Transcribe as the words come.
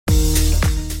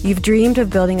You've dreamed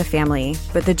of building a family,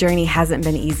 but the journey hasn't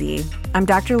been easy. I'm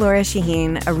Dr. Laura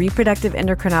Shaheen, a reproductive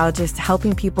endocrinologist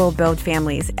helping people build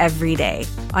families every day.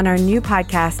 On our new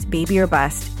podcast, Baby or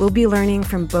Bust, we'll be learning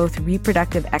from both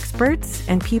reproductive experts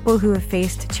and people who have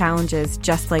faced challenges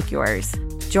just like yours.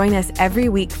 Join us every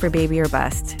week for Baby or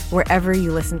Bust, wherever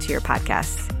you listen to your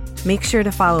podcasts. Make sure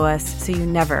to follow us so you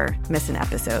never miss an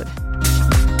episode.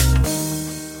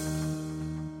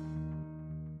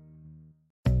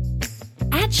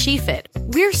 At SheFit,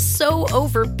 we're so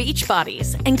over beach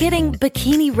bodies and getting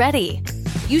bikini ready.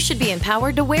 You should be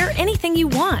empowered to wear anything you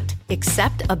want,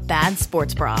 except a bad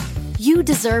sports bra. You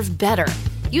deserve better.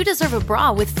 You deserve a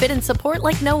bra with fit and support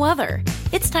like no other.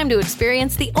 It's time to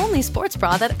experience the only sports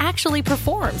bra that actually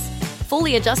performs.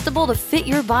 Fully adjustable to fit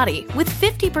your body with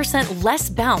 50% less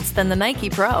bounce than the Nike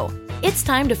Pro. It's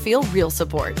time to feel real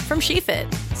support from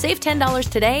SheFit. Save $10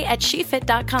 today at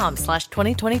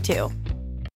shefit.com/2022.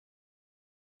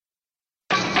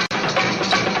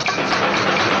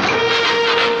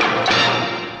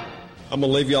 I'm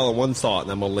going to leave y'all on one thought,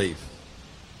 and I'm going to leave.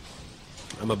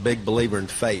 I'm a big believer in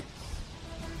fate.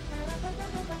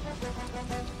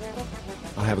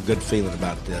 I have a good feeling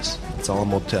about this. That's all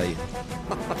I'm going to tell you.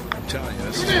 I'm telling you,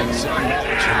 this is insane.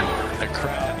 The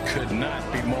crowd could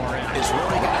not be more in. Is Rory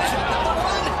going to hit the one?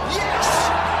 Yes!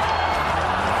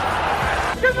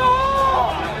 Come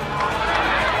on!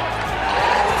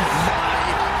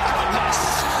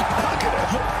 My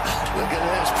goodness. Look at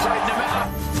this, playing him out.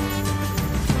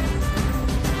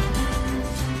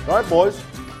 All right, boys.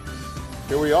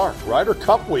 Here we are. Ryder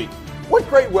Cup week. What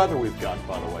great weather we've got,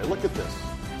 by the way. Look at this.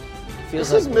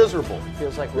 This is miserable.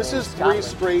 Feels like this is 3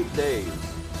 straight days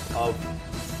of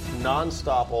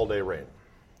nonstop all-day rain.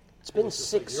 It's been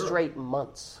 6 straight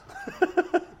months.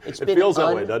 It feels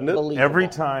that way, doesn't it? Every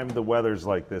time the weather's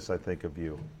like this, I think of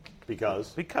you.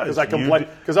 Because I complain.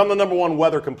 Because I'm the number one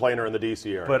weather complainer in the D.C.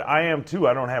 area. But I am too.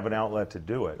 I don't have an outlet to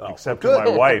do it, except for my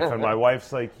wife. And my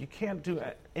wife's like, "You can't do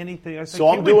anything." I said, so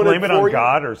I'm doing blame it on for you?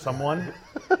 God or someone.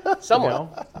 Someone, you know?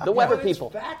 the weather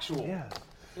people. Factual. Yeah.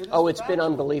 It's been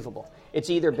unbelievable. It's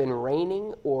either been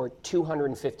raining or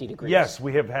 250 degrees. Yes,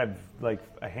 we have had like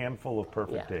a handful of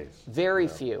perfect days. Very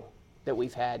few that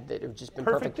we've had that have just been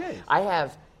Perfect perfect. days. I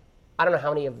don't know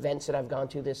how many events that I've gone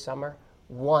to this summer.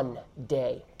 1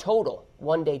 day total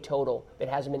that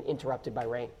hasn't been interrupted by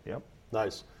rain. Yep.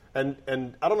 Nice. And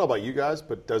I don't know about you guys,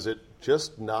 but does it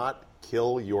just not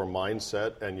kill your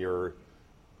mindset and your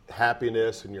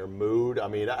happiness and your mood? I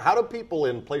mean, how do people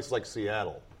in places like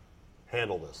Seattle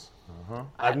handle this?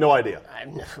 I have no idea.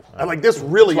 I'm like, this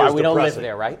really That's is why we depressing. don't live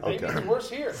there, right? Maybe it's worse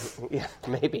here. Yeah,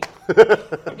 maybe.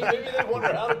 Maybe they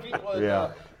wonder how do people in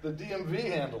the DMV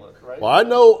handle it, right? Well,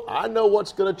 I know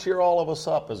what's going to cheer all of us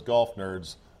up as golf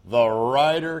nerds. The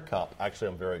Ryder Cup. Actually,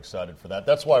 I'm very excited for that.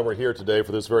 That's why we're here today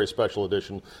for this very special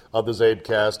edition of the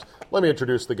Zabecast. Let me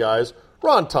introduce the guys.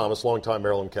 Ron Thomas, longtime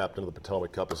Maryland captain of the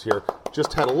Potomac Cup, is here.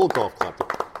 Just had a little golf clap.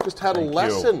 Just had a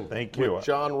lesson with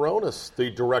John Ronas, the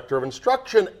director of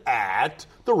instruction at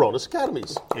the Ronas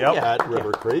Academies at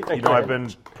River Creek. You know, I've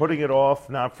been putting it off,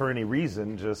 not for any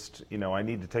reason, just, I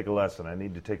need to take a lesson.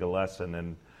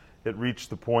 And it reached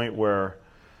the point where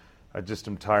I just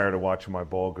am tired of watching my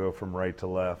ball go from right to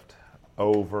left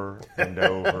over and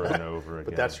over and over again.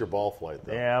 But that's your ball flight,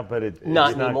 though. Yeah, but it's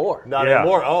not anymore. Not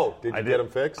anymore. Oh, did you get them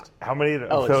fixed? How many of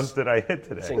those did I hit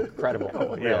today? It's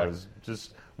incredible. Yeah, it was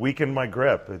just weakened my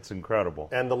grip. It's incredible.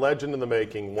 And the legend in the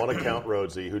making, One Account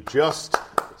Rhodesy, who just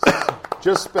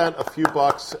spent a few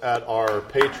bucks at our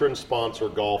patron sponsor,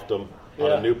 Golfdom,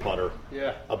 on a new putter.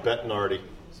 Yeah. A Bettinardi.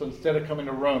 So instead of coming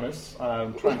to Ronas,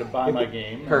 I'm trying to buy my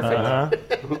game.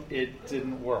 Perfect. It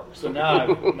didn't work. So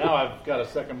now I've got a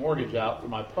second mortgage out for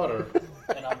my putter,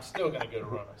 and I'm still going to go to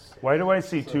Ronas. Why do I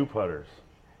see 2 putters?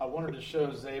 I wanted to show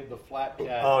Zabe the flat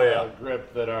cat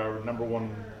grip that our number 1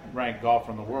 ranked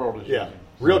golfer in the world is using.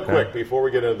 Real quick, before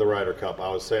we get into the Ryder Cup, I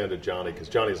was saying to Johnny, because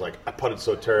Johnny's like, I putted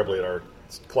so terribly at our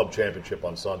club championship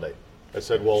on Sunday. I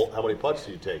said, well, how many putts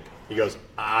do you take? He goes,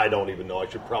 I don't even know. I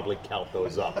should probably count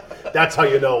those up. That's how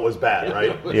you know it was bad,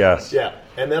 right? Yes. Yeah.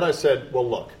 And then I said, well,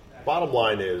 look, bottom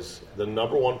line is the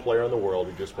number 1 player in the world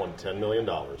who just won $10 million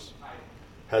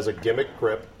has a gimmick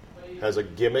grip, has a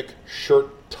gimmick shirt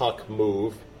tuck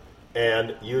move,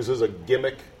 and uses a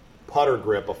gimmick putter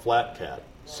grip, a flat cat.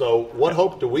 So what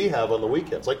hope do we have on the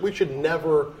weekends? Like, we should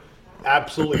never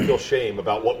absolutely feel shame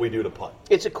about what we do to putt.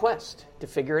 It's a quest to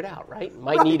figure it out, right?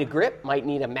 Might need a grip, might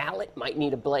need a mallet, might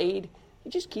need a blade. You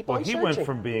just keep on searching. He went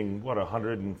from being,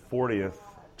 140th?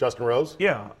 Justin Rose?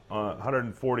 Yeah,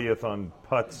 140th on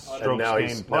putts, and strokes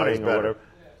gained putting or whatever.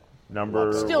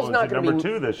 Number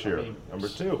 2 this year. Number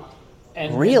 2.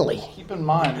 And Really? Keep in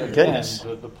mind, again,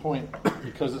 the point,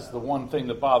 because it's the one thing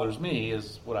that bothers me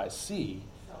is what I see.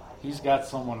 He's got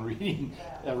someone reading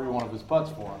every one of his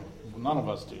putts for him. None of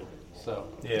us do. So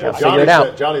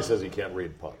Johnny says he can't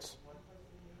read putts.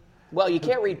 Well, you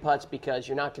can't read putts because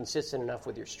you're not consistent enough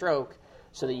with your stroke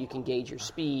so that you can gauge your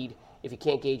speed. If you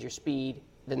can't gauge your speed,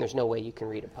 then there's no way you can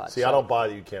read a putt. See, I don't buy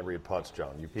that you can't read putts,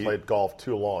 John. You've played golf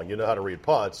too long. You know how to read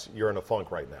putts. You're in a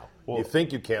funk right now. Well, you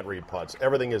think you can't read putts.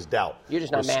 Everything is doubt. You're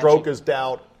just not Your matching. stroke is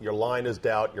doubt. Your line is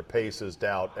doubt. Your pace is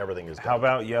doubt. Everything is doubt. How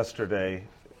about yesterday?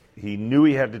 He knew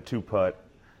he had to two-putt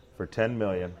for $10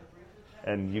 million,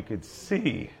 and you could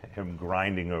see him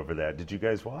grinding over that. Did you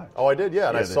guys watch? Oh, I did, yeah.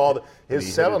 And I saw that his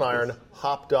 7-iron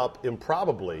hopped up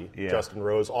improbably, Justin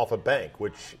Rose, off a bank,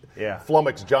 which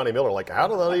flummoxed Johnny Miller. Like, how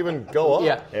did that even go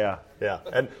up? Yeah.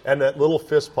 And that little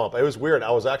fist pump. It was weird.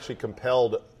 I was actually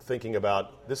compelled thinking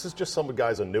about, this is just some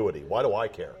guy's annuity. Why do I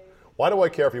care? Why do I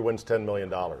care if he wins $10 million?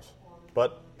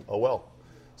 But, oh well.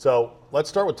 So let's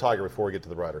start with Tiger before we get to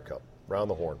the Ryder Cup. Round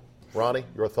the horn. Ronnie,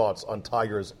 your thoughts on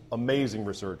Tiger's amazing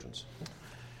resurgence?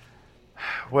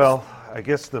 Well, I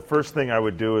guess the first thing I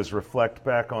would do is reflect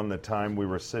back on the time we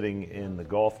were sitting in the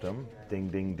golfdom, ding,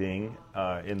 ding, ding,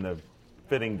 in the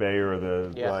fitting bay or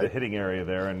the hitting area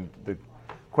there, and the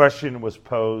question was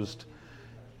posed,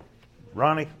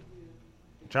 Ronnie,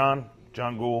 John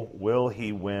Gould, will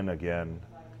he win again?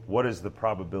 What is the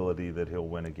probability that he'll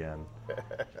win again?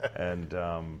 And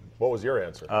what was your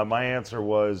answer? My answer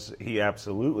was he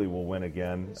absolutely will win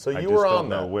again. So you were on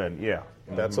that. Win. Yeah.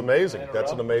 That's amazing.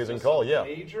 That's an amazing call. Yeah.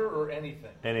 Major or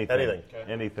anything? Anything. Okay.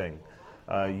 Anything.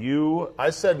 I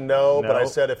said no, but I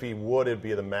said if he would, it'd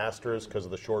be the Masters because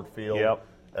of the short field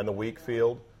and the weak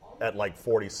field at like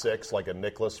 46, like a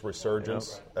Nicklaus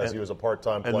resurgence as he was a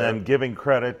part-time player. And then giving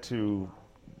credit to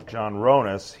John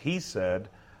Ronas, he said,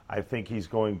 I think he's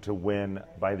going to win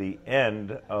by the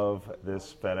end of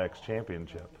this FedEx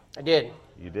Championship. I did.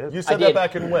 You did? You said that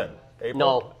back in when? April?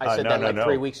 No, I said that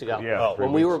 3 weeks ago. Yeah,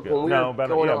 when we were going off,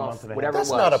 whatever That's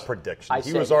it was. not a prediction.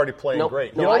 He was already playing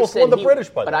great. He No, almost won the British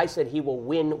by But I said he will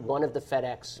win one of the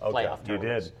FedEx playoff tournaments. You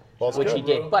did. Well, which he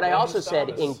did. But I also said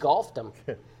in golfdom,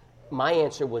 my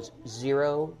answer was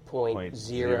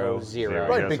 0.00.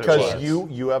 Right, because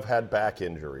you have had back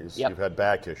injuries. You've had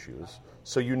back issues.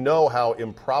 So you know how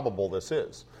improbable this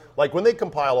is. Like when they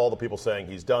compile all the people saying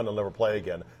he's done, he'll never play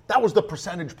again, that was the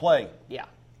percentage play. Yeah.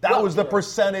 That was the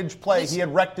percentage play. He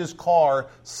had wrecked his car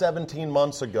 17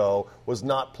 months ago, was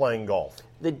not playing golf.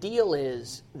 The deal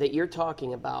is that you're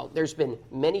talking about, there's been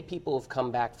many people who've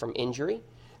come back from injury.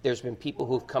 There's been people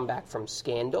who've come back from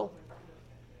scandal.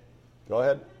 Go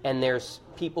ahead. And there's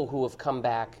people who have come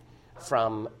back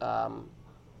from a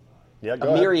ahead.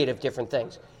 myriad of different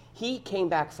things. He came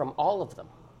back from all of them.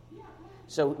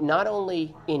 So not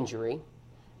only injury,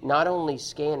 not only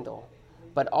scandal,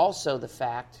 but also the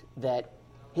fact that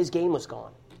his game was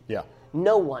gone. Yeah.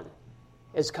 No one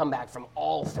has come back from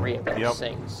all three of those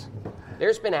things.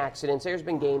 There's been accidents. There's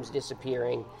been games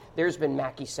disappearing. There's been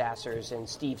Mackie Sassers and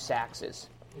Steve Saxes.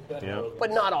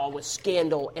 But not all with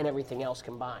scandal and everything else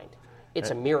combined. It's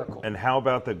a miracle. And how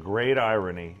about the great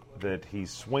irony that he's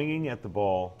swinging at the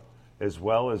ball as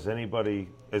well as anybody,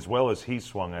 as well as he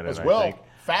swung at it, I think.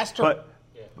 Faster. But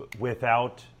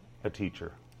without a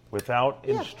teacher, without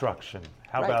instruction.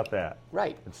 How about that?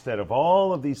 Right. Instead of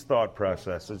all of these thought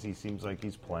processes, he seems like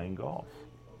he's playing golf.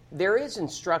 There is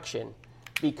instruction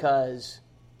because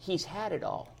he's had it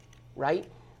all, right?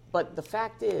 But the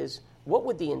fact is, what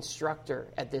would the instructor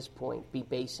at this point be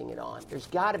basing it on? There's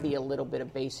got to be a little bit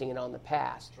of basing it on the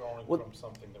past. Drawing from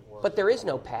something that works. But there is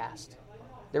no past.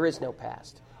 There is no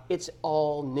past. It's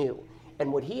all new.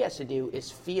 And what he has to do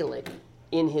is feel it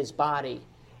in his body.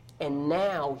 And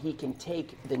now he can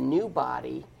take the new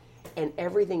body and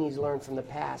everything he's learned from the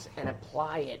past and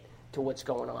apply it to what's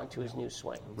going on to his new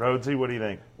swing. Rhodesy, what do you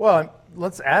think? Well,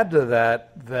 let's add to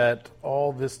that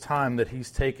all this time that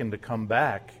he's taken to come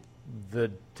back,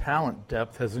 the talent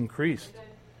depth has increased.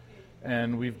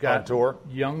 And we've got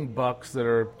young bucks that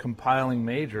are compiling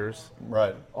majors,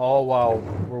 all while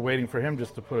we're waiting for him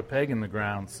just to put a peg in the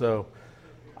ground. So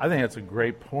I think that's a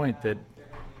great point, that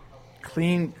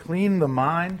clean the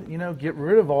mind, get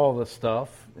rid of all the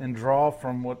stuff and draw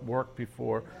from what worked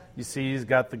before. You see he's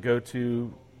got the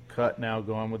go-to cut now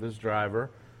going with his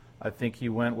driver. I think he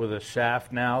went with a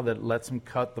shaft now that lets him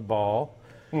cut the ball.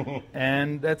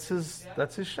 And that's his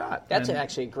shot. That's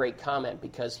actually a great comment,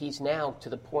 because he's now to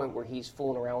the point where he's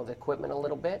fooling around with equipment a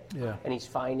little bit, and he's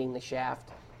finding the shaft.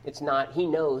 He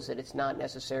knows that it's not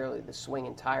necessarily the swing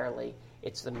entirely,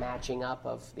 it's the matching up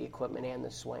of the equipment and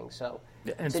the swing. So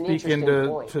and it's an speaking interesting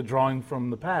point. to drawing from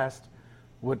the past,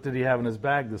 what did he have in his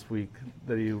bag this week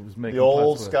that he was making? The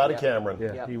old putts with? Scotty Cameron.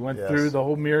 Yeah, he went through the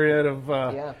whole myriad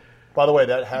of. By the way,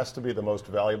 that has to be the most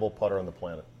valuable putter on the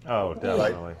planet. Oh,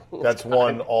 definitely. Right? That's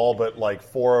won all but like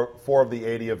four of the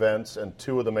 80 events and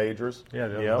 2 of the majors.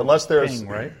 Yeah. Unless there's King,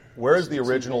 right? Where's the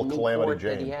original Calamity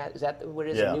Jane? Is that what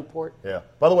it is? A Newport? Yeah.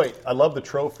 By the way, I love the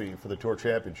trophy for the Tour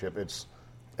Championship. It's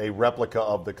a replica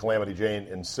of the Calamity Jane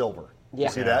in silver. Yeah.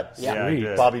 You see that?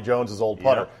 Yeah. Bobby Jones's old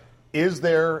putter. Yeah. Is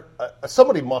there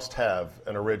somebody must have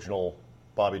an original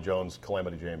Bobby Jones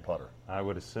Calamity Jane putter? I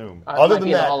would assume. Other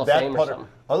than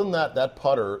that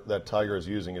putter that Tiger is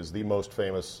using is the most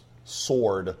famous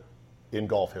sword in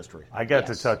golf history. I got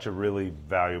to touch a really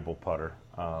valuable putter.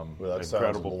 That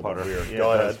incredible putter. Weird. Yeah,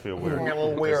 Go it ahead. does feel weird. A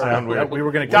little weird. Sound weird. We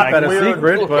were going to keep that a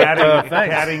secret, but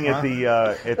caddying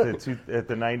at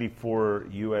the '94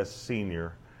 U.S.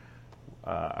 Senior.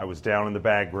 I was down in the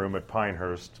bag room at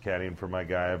Pinehurst caddying for my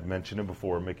guy. I've mentioned him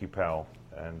before, Mickey Powell,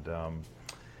 and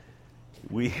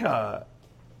we.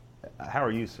 How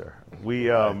are you, sir?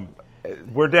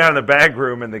 We're down in the bag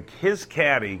room, and his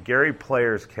caddy, Gary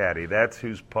Player's caddy, that's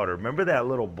whose putter. Remember that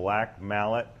little black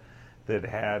mallet that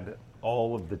had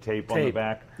all of the tape on the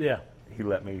back? Yeah. He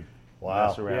let me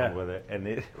mess around with it, and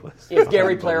it was. If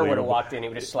Gary Player would have walked in, he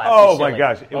would have slapped. Oh my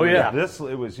gosh! It was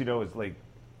like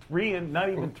not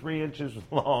even 3 inches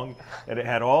long, and it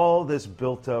had all this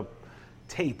built-up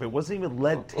tape. It wasn't even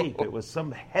lead tape. It was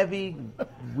some heavy,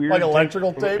 weird like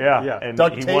electrical tape. Yeah. And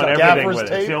duct he tape, won everything gaffer's with it.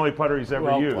 tape. It's the only putter he's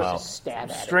ever used. Wow.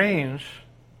 Stab at Strange.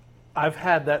 I've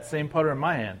had that same putter in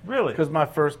my hand. Really? Because my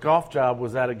first golf job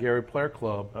was at a Gary Player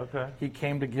club. Okay. He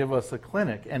came to give us a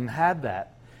clinic and had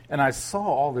that. And I saw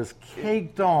all this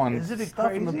caked on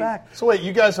stuff in the back. So wait,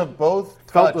 you guys have both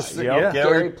Felt touched Gary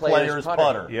Gary Player's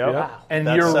putter. Yep. Wow. And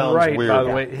That you're sounds right, weird. by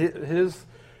the way.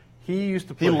 He used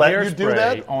to put let you do hairspray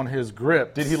that? on his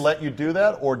grips. Did he let you do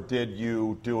that, or did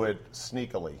you do it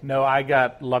sneakily? No, I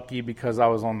got lucky because I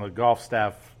was on the golf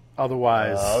staff.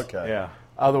 Otherwise,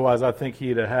 Otherwise, I think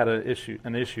he'd have had an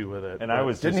issue with it. And I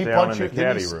was Didn't just he down punch in you? the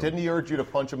caddy room. Didn't he urge you to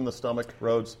punch him in the stomach,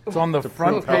 Rhodes? It's on the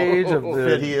front page of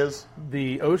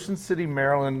the Ocean City,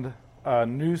 Maryland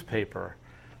newspaper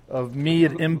of me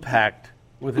at impact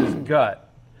with his gut.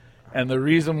 And the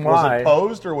reason why... Was it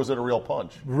posed or was it a real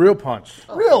punch? Real punch.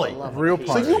 Really? Real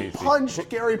punch. So you punched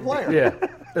Gary Player? Yeah,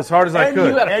 as hard as I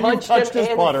could. And you touched his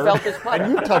putter.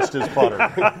 And you touched his putter.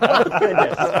 My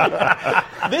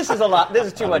goodness. This is a lot. This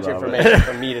is too much information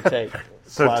for me to take.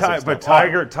 So,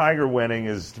 Tiger winning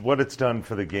is what it's done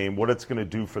for the game, what it's going to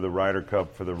do for the Ryder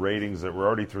Cup, for the ratings that were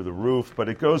already through the roof. But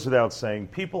it goes without saying,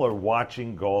 people are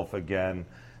watching golf again,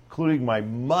 including my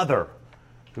mother,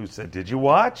 who said, "Did you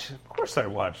watch?" Of course I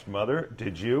watched, Mother.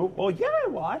 Did you? Well, yeah, I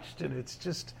watched. And it's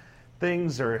just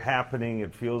things are happening.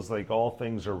 It feels like all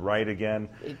things are right again.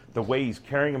 The way he's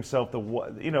carrying himself,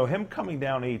 him coming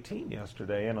down 18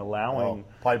 yesterday and allowing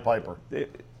Pied Piper. That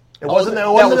was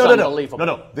unbelievable.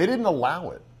 No, they didn't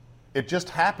allow it. It just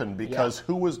happened because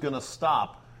who was going to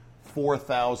stop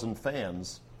 4,000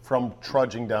 fans from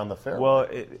trudging down the fairway? Well,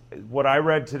 what I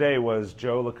read today was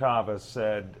Joe LaCava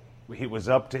said it was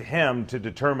up to him to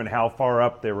determine how far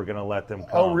up they were going to let them come.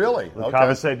 Oh, really?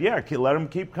 LaCava said, yeah, let them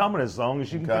keep coming as long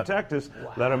as you can protect us.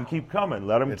 Wow. Let them keep coming.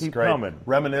 Let them keep coming.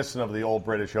 Reminiscent of the old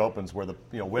British Opens where the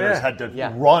winners had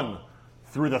to run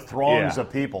through the throngs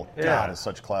of people. God, it's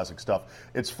such classic stuff.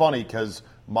 It's funny because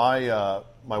my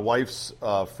wife's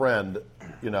friend,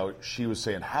 she was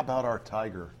saying, how about our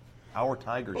Tiger? Our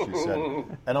Tiger, she said.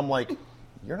 And I'm like,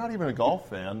 you're not even a golf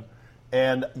fan.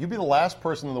 And you'd be the last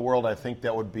person in the world, I think,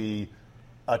 that would be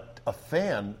a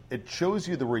fan. It shows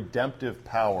you the redemptive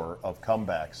power of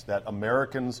comebacks, that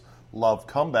Americans love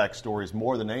comeback stories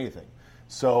more than anything.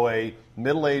 So a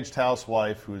middle-aged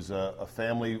housewife who's a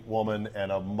family woman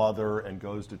and a mother and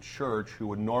goes to church who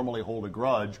would normally hold a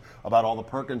grudge about all the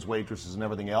Perkins waitresses and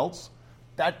everything else,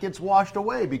 that gets washed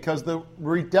away because the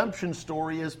redemption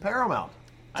story is paramount.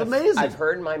 It's amazing. I've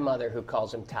heard my mother who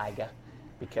calls him Tyga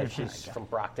because she's from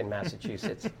Brockton,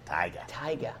 Massachusetts.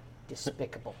 Tyga.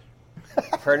 Despicable.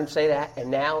 I've heard him say that,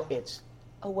 and now it's,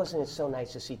 wasn't it so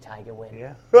nice to see Tiger win?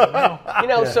 Yeah.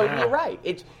 So you're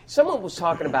right. Someone was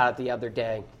talking about it the other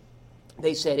day.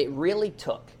 They said it really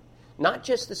took not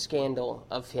just the scandal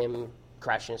of him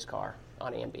crashing his car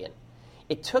on Ambien.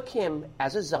 It took him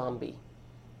as a zombie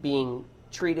being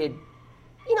treated,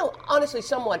 honestly,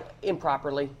 somewhat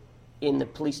improperly in the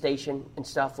police station and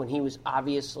stuff when he was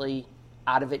obviously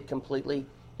out of it completely.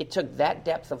 It took that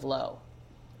depth of low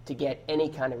to get any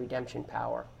kind of redemption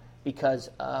power because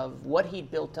of what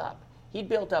he'd built up. He'd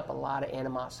built up a lot of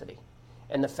animosity.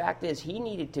 And the fact is he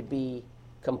needed to be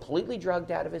completely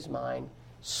drugged out of his mind,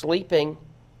 sleeping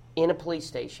in a police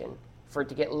station for it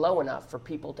to get low enough for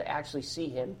people to actually see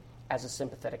him as a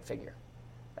sympathetic figure.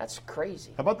 That's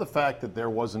crazy. How about the fact that there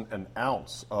wasn't an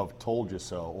ounce of "told you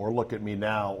so" or "look at me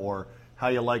now" or "how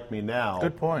you like me now"?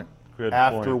 Good point.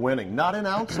 After winning, not an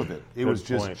ounce of it. It was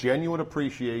just genuine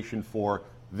appreciation for,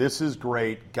 this is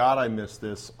great. God, I miss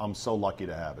this. I'm so lucky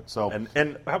to have it. So,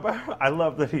 and how about, I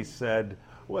love that he said,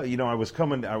 well, I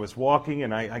was walking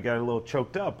and I got a little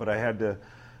choked up, but I had to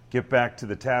get back to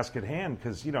the task at hand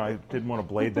because, I didn't want to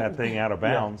blade that thing out of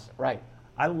bounds. Yeah, right.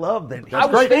 I love that. I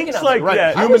was thinking of like right.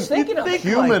 that. I was thinking of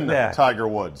human like that. Tiger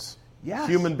Woods. Yes.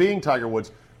 Human being Tiger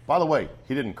Woods. By the way,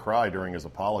 he didn't cry during his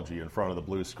apology in front of the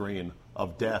blue screen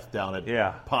of death down at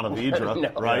Ponte Vedra,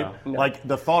 No. right? No. Like,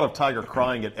 the thought of Tiger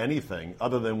crying at anything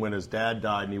other than when his dad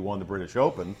died and he won the British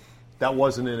Open, that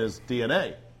wasn't in his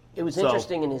DNA. It was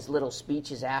interesting in his little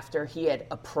speeches after. He had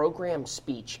a programmed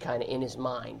speech kind of in his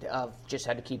mind of just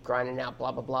had to keep grinding out,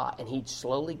 blah, blah, blah. And he'd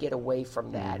slowly get away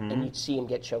from that, and you'd see him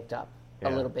get choked up a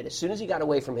little bit. As soon as he got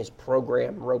away from his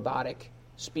programmed robotic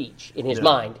speech in his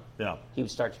mind, he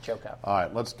would start to choke up. All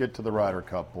right, let's get to the Ryder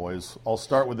Cup, boys. I'll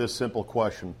start with this simple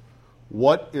question.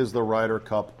 What is the Ryder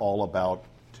Cup all about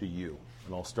to you?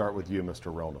 And I'll start with you, Mr.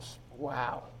 Ronas.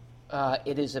 Wow.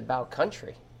 It is about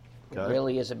country. Okay. It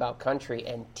really is about country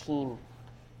and team.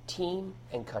 Team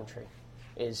and country.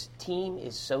 Team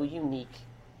is so unique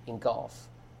in golf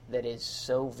that is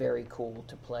so very cool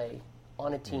to play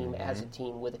on a team, as a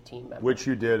team, with a team member. Which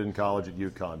you did in college at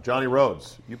UConn. Johnny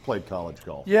Rhodes, you played college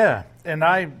golf. Yeah, and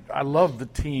I love the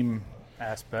team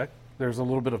aspect. There's a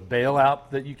little bit of bailout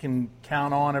that you can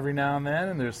count on every now and then,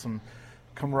 and there's some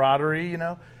camaraderie,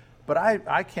 But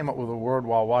I came up with a word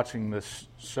while watching this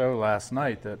show last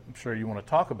night that I'm sure you want to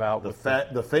talk about.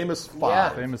 The famous five. Yeah.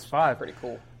 Famous five. Pretty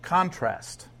cool.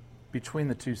 Contrast between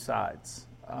the two sides.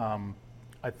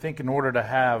 I think in order to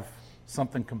have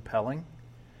something compelling,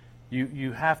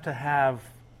 you have to have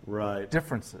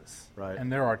differences. Right.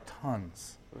 And there are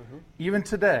tons. Mm-hmm. Even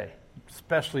today,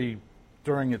 especially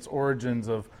during its origins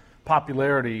of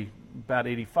popularity about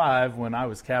 85 when I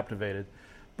was captivated,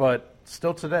 but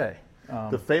still today.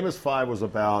 The famous five was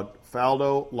about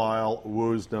Faldo, Lyle,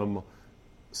 Woosnam,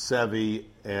 Seve,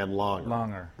 and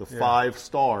Langer. The five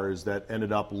stars that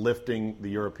ended up lifting the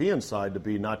European side to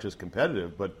be not just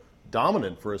competitive, but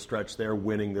dominant for a stretch there,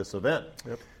 winning this event.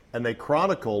 Yep. And they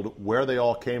chronicled where they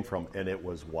all came from, and it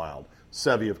was wild.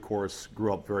 Seve, of course,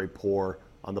 grew up very poor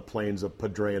on the plains of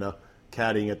Padrena,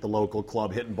 caddying at the local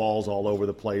club, hitting balls all over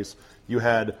the place. You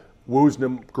had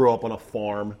Woosnam grew up on a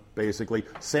farm, basically.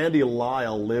 Sandy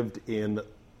Lyle lived in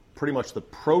pretty much the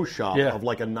pro shop of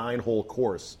like a 9-hole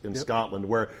course in Scotland,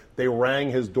 where they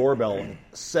rang his doorbell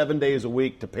 7 days a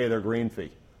week to pay their green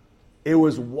fee. It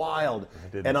was wild. I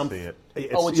didn't see it.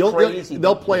 It's crazy.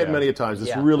 They'll play it many times.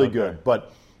 It's really good.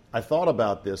 But I thought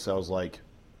about this. I was like,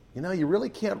 you really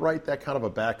can't write that kind of a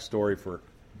backstory for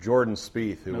Jordan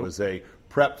Spieth, who was a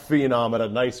prep phenom at a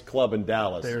nice club in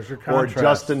Dallas. There's your or contrast.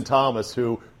 Justin Thomas,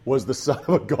 who was the son of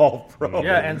a golf pro.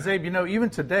 Yeah, and Zabe, even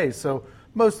today, so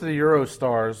most of the Euro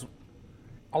stars,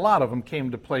 a lot of them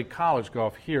came to play college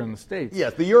golf here in the States.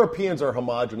 Yes, the Europeans are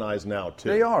homogenized now, too.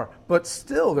 They are, but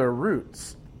still their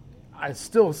roots, I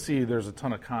still see there's a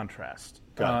ton of contrast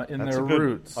in their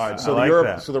roots. All right, so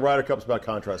the Ryder Cup's about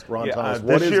contrast. Ron Thomas,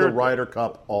 what is the Ryder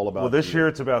Cup all about? Well, this year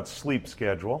it's about sleep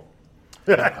schedule.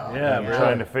 I'm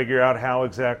trying to figure out how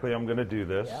exactly I'm going to do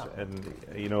this. Yeah. And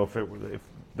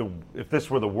if this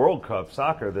were the World Cup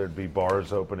soccer, there'd be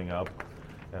bars opening up,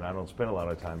 and I don't spend a lot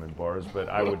of time in bars, but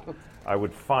I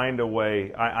would find a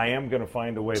way. I am going to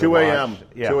find a way. 2 a.m.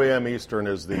 Yeah. 2 a.m. Eastern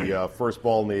is the first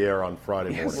ball in the air on Friday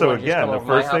morning. So again, the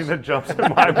first thing that jumps in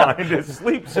my mind is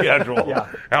sleep schedule.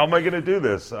 How am I going to do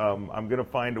this? I'm going to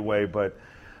find a way, but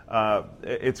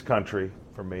it's country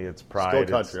for me. It's pride.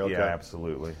 Still country. Okay. Yeah,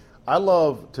 absolutely.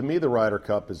 To me, the Ryder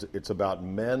Cup it's about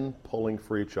men pulling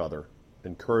for each other,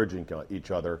 encouraging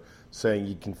each other, saying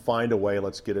you can find a way,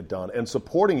 let's get it done, and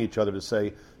supporting each other to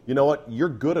say, you know what, you're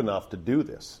good enough to do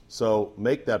this. So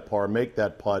make that par, make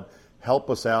that putt, help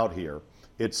us out here.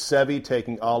 It's Seve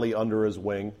taking Ali under his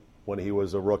wing when he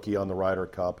was a rookie on the Ryder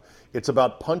Cup. It's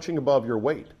about punching above your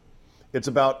weight. It's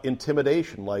about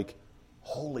intimidation, like,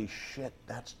 holy shit,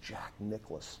 that's Jack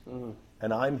Nicklaus.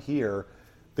 And I'm here.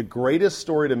 The greatest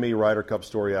story to me, Ryder Cup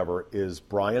story ever, is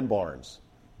Brian Barnes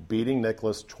beating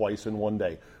Nicklaus twice in one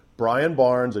day. Brian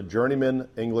Barnes, a journeyman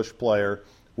English player,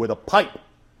 with a pipe.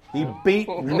 He beat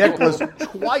Nicklaus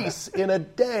twice in a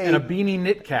day. And a beanie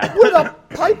knit cap. With a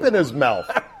pipe in his mouth.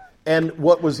 And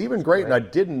what was even great, and I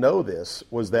didn't know this,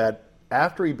 was that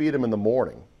after he beat him in the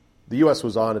morning, the U.S.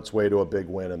 was on its way to a big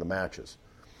win in the matches.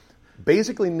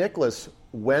 Basically, Nicklaus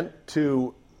went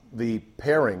to the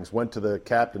pairings went to the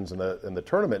captains in the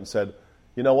tournament and said,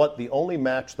 you know what, the only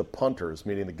match the punters,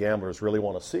 meaning the gamblers, really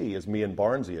want to see is me and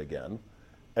Barnesy again,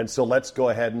 and so let's go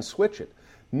ahead and switch it.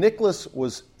 Nicklaus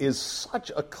is such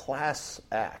a class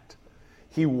act.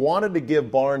 He wanted to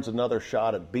give Barnes another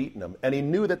shot at beating him, and he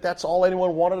knew that that's all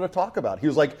anyone wanted to talk about. He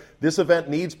was like, this event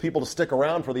needs people to stick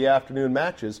around for the afternoon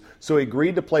matches, so he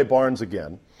agreed to play Barnes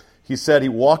again. He said he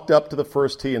walked up to the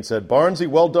first tee and said, Barnesy,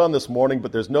 well done this morning,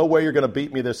 but there's no way you're going to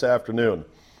beat me this afternoon.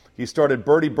 He started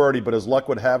birdie, but as luck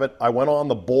would have it, I went on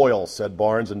the boil, said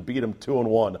Barnes, and beat him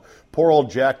 2-1. Poor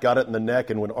old Jack got it in the neck,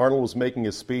 and when Arnold was making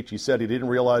his speech, he said he didn't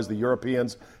realize the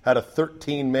Europeans had a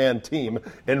 13-man team,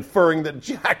 inferring that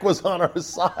Jack was on our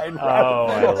side. Oh,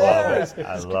 I love it.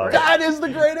 I love it. That is the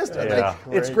greatest. Yeah.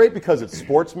 It's great because it's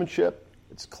sportsmanship,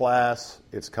 it's class,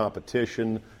 it's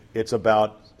competition, it's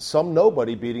about some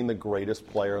nobody beating the greatest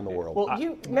player in the world. Well,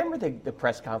 you remember the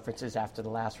press conferences after the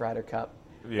last Ryder Cup?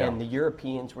 Yeah. And the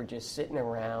Europeans were just sitting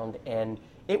around, and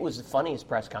it was the funniest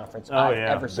press conference I've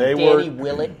ever seen. They Danny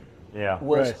Willett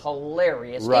was Right.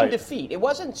 hilarious Right. in defeat. It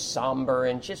wasn't somber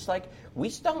and just like, we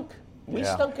stunk. We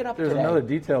stunk it up There's today. another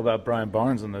detail about Brian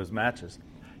Barnes in those matches.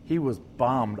 He was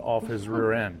bombed off his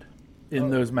rear end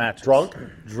in those matches. Drunk?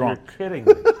 Drunk. You're kidding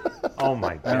me. Oh,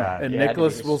 my God. And Yeah,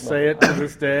 Nicholas will say it to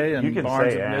this day, and You can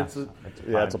Barnes say admits ass. it.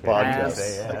 Yeah, it's a podcast.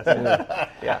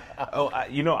 Say ass. Oh,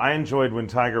 I enjoyed when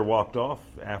Tiger walked off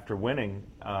after winning,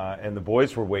 and the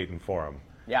boys were waiting for him.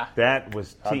 Yeah. That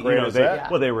was great is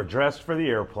that? Well, they were dressed for the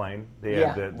airplane. They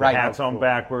had the right. hats on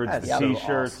backwards, That's the so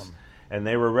T-shirts, awesome. and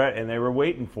they were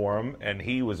waiting for him. And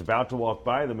he was about to walk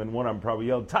by them, and one of them probably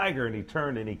yelled "Tiger," and he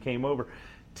turned and he came over.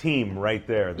 Team right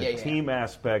there. The team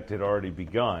aspect had already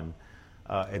begun.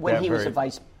 When he was a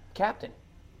vice captain.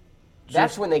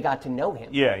 That's when they got to know him.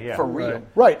 Yeah. For real.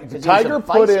 Right. 'Cause he was Tiger a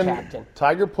put vice in captain.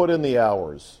 Tiger put in the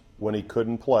hours when he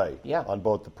couldn't play Yeah. on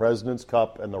both the President's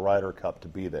Cup and the Ryder Cup to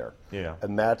be there. Yeah.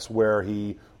 And that's where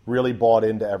he really bought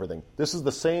into everything. This is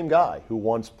the same guy who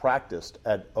once practiced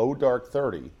at Dark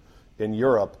 30 in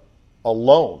Europe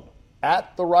alone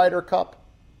at the Ryder Cup.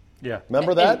 Yeah.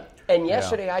 Remember that? And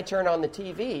yesterday I turned on the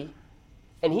TV,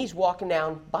 and he's walking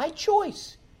down, by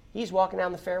choice, he's walking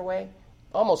down the fairway,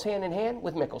 almost hand in hand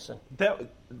with Mickelson.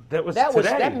 That was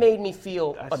today. That made me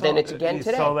feel. Then it's again you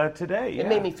today. saw that today. It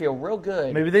made me feel real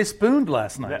good. Maybe they spooned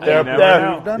last night. They've done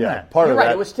yeah, that. part You're of right.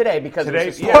 that. It was today because Today, it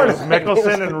was it was historic.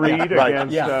 Mickelson and Reed Right.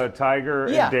 against Tiger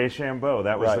Yeah. and DeChambeau.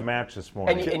 That was Right. the match this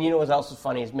morning. And you know what's also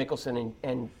funny is Mickelson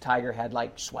and Tiger had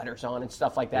like sweaters on and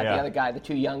stuff like that. Yeah. The other guy, the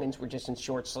two youngins, were just in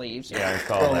short sleeves. I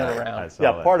saw rolling that. around. I saw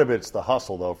Yeah, that. part of it's the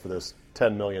hustle, though, for this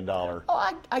 $10 million. Oh,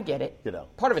 I get it. You know.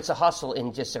 Part of it's a hustle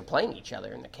in just they're playing each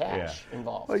other and the cash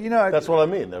involved. Well, you know, That's what I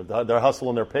mean. They're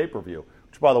hustling their pay-per-view,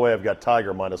 which, by the way, I've got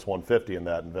Tiger minus 150 in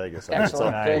that in Vegas.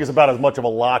 Excellent. I think it's about as much of a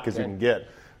lock as you can get.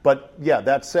 But, yeah,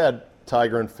 that said,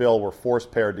 Tiger and Phil were force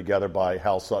paired together by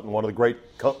Hal Sutton, one of the great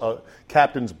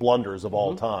captain's blunders of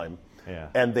all time. Yeah.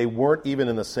 And they weren't even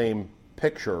in the same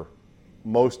picture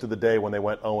most of the day when they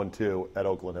went 0-2 at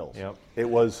Oakland Hills. Yep. It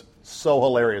was so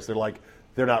hilarious.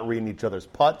 They're not reading each other's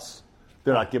putts.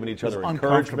 They're not giving each other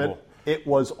encouragement. uncomfortable. It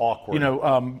was awkward. You know,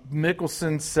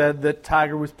 Mickelson said that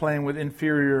Tiger was playing with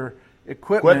inferior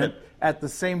equipment. At the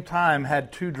same time,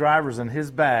 had two drivers in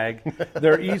his bag.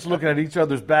 They're each looking at each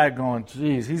other's bag going,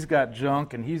 geez, he's got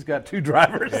junk and he's got two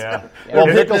drivers. Yeah. Well,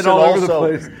 They're hitting it all over the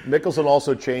place. Mickelson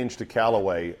also changed to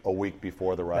Callaway a week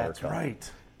before the Ryder That's Cup.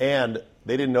 right. And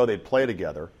they didn't know they'd play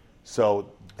together,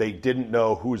 so they didn't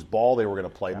know whose ball they were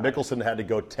going to play. Mickelson had to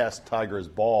go test Tiger's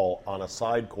ball on a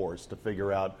side course to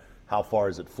figure out how far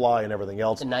does it fly and everything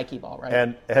else. The Nike ball,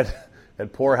 right?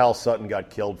 And poor Hal Sutton got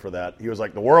killed for that. He was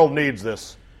like, the world needs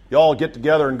this. Y'all get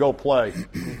together and go play.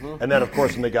 And then, of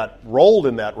course, when they got rolled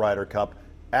in that Ryder Cup,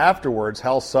 afterwards,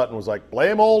 Hal Sutton was like,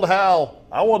 blame old Hal.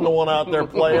 I wasn't the one out there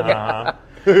playing.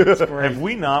 Have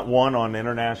we not won on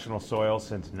international soil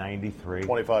since '93?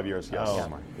 25 years, yes. Oh,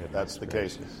 my goodness. That's the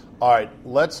case. All right,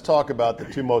 let's talk about the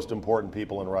two most important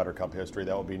people in Ryder Cup history.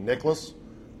 That would be Nicklaus,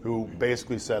 who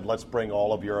basically said, let's bring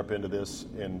all of Europe into this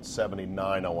in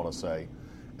 79, I want to say.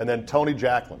 And then Tony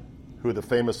Jacklin, who the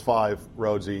famous five,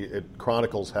 Rhodesy, it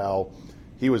chronicles how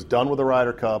he was done with the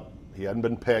Ryder Cup, he hadn't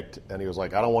been picked, and he was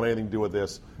like, I don't want anything to do with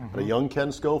this. But a young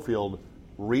Ken Schofield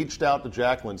reached out to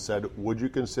Jacklin and said, would you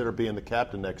consider being the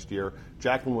captain next year?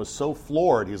 Jacklin was so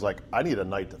floored, he's like, I need a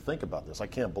night to think about this. I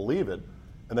can't believe it.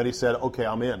 And then he said, okay,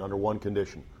 I'm in under one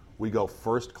condition. We go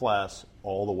first class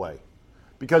all the way.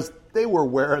 Because they were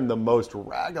wearing the most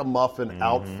ragamuffin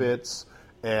outfits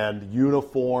and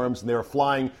uniforms, and they were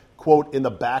flying, quote, in the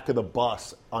back of the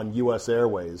bus on U.S.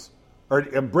 Airways, or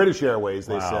British Airways,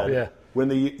 they said, when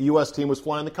the U.S. team was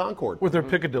flying the Concorde. With their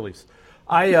Piccadillys.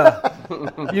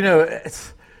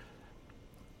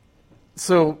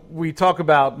 So we talk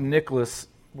about Nicholas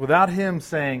without him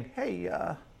saying, "Hey,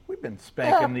 we've been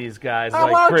spanking these guys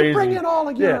like why don't crazy. you bring in all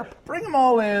of Europe? Bring them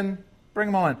all in. Bring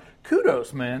them all in."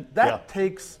 Kudos, man. That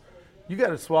takes. You got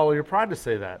to swallow your pride to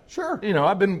say that. Sure.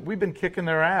 We've been kicking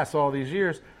their ass all these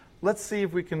years. Let's see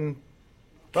if we can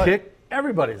kick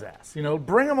everybody's ass.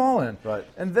 Bring them all in. Right.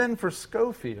 And then for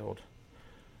Schofield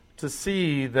to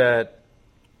see that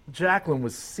Jacqueline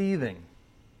was seething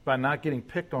by not getting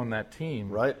picked on that team.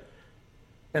 Right.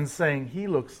 And saying he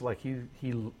looks like he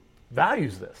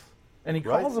values this. And he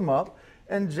calls him up,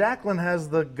 and Jacqueline has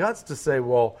the guts to say,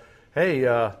 well,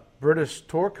 hey, British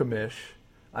tour commish,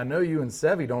 I know you and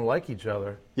Sevi don't like each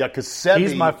other. Yeah, because Sevi...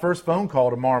 He's my first phone call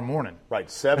tomorrow morning. Right.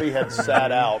 Sevi had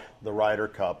sat out the Ryder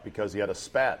Cup because he had a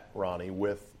spat, Ronnie,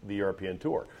 with the European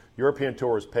Tour. European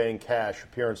Tour is paying cash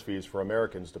appearance fees for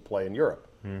Americans to play in Europe.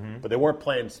 Mm-hmm. But they weren't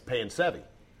paying Sevi.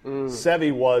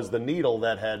 Sevi was the needle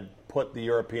that had put the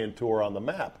European Tour on the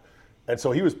map. And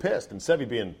so he was pissed. And Sevi,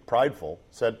 being prideful,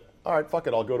 said, all right, fuck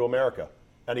it, I'll go to America.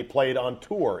 And he played on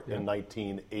tour in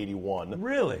 1981.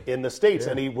 Really? In the States.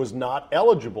 Yeah. And he was not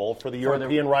eligible for the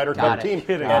European Ryder Cup team.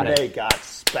 And they got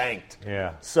spanked.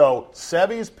 Yeah. So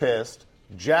Sevi's pissed.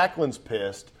 Jacqueline's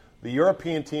pissed. The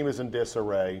European team is in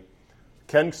disarray.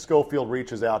 Ken Schofield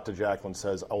reaches out to Jacqueline,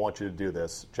 says, I want you to do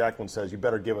this. Jacqueline says, you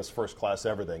better give us first class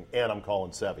everything. And I'm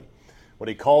calling Sevi. When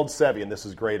he called Sevi, and this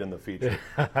is great in the feature,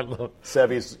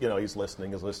 Sevi's, he's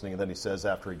listening, and then he says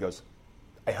after he goes,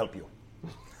 I help you.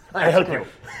 I help you.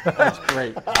 That's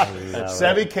great.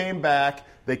 Sevi came back.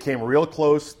 They came real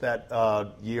close that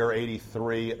year,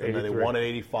 83, and then they won in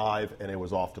 85, and it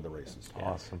was off to the races.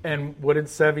 Awesome. And what did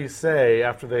Sevi say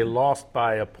after they lost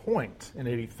by a point in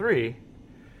 83?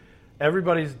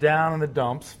 Everybody's down in the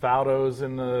dumps. Faldo's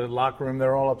in the locker room.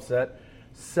 They're all upset.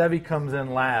 Sevi comes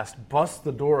in last, busts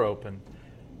the door open.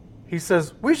 He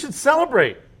says, we should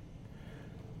celebrate.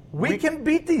 We can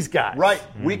beat these guys. Right.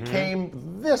 Mm-hmm. We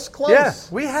came this close. Yeah,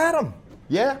 we had them.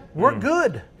 Yeah. We're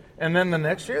good. And then the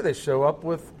next year they show up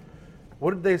with,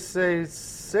 what did they say,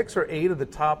 6 or 8 of the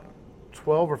top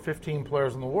 12 or 15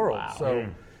 players in the world. Wow. So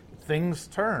things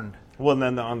turned. Well, and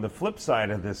then on the flip side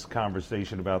of this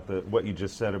conversation about what you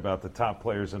just said about the top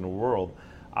players in the world,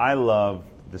 I love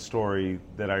the story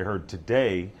that I heard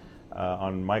today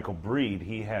on Michael Breed.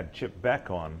 He had Chip Beck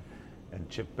on, and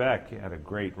Chip Beck had a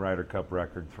great Ryder Cup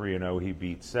record, 3-0. He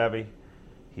beat Sevi,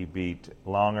 he beat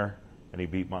Longer, and he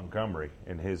beat Montgomery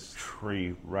in his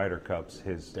 3 Ryder Cups,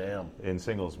 in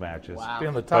singles matches. Wow. Be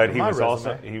on the top but of he my was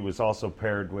resume. he was also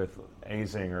paired with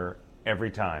Azinger every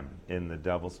time in the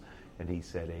doubles. And he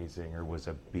said Azinger was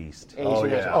a beast. Oh,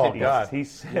 yeah. Oh, God. He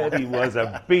said he was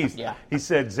a beast. Yeah. He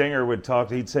said Zinger would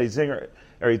talk. He'd say, Zinger,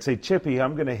 or he'd say, Chippy,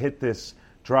 I'm going to hit this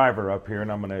driver up here,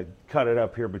 and I'm going to cut it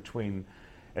up here between.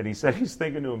 And he said he's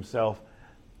thinking to himself,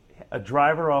 a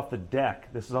driver off the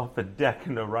deck. This is off the deck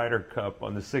in the Ryder Cup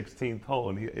on the 16th hole.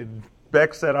 And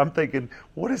Beck said, I'm thinking,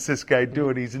 what is this guy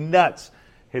doing? He's nuts.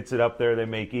 Hits it up there. They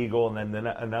make eagle. And then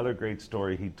another great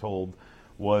story he told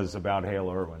was about Hale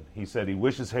Irwin. He said he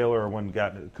wishes Hale Irwin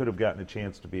could have gotten a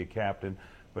chance to be a captain,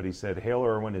 but he said Hale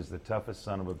Irwin is the toughest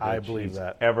son of a bitch he's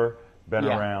ever been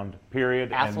around,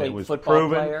 period. Athlete, and it was football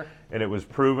proven, player. And it was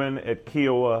proven at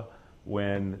Kiowa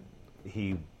when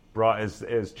he brought,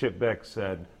 as Chip Beck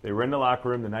said, they were in the locker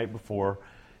room the night before,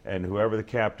 and whoever the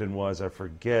captain was, I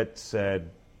forget,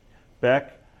 said,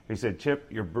 Beck, he said,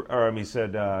 Chip, he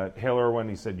said, Hale Irwin,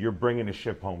 he said, you're bringing a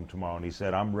ship home tomorrow. And he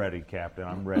said, I'm ready, Captain,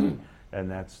 I'm ready. And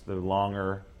that's the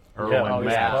Longer Irwin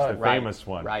match, the famous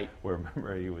one. Right. Where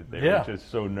remember they were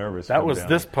just so nervous. That was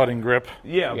this putting grip.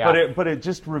 Yeah. But it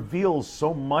just reveals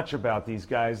so much about these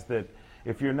guys that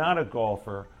if you're not a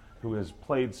golfer who has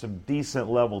played some decent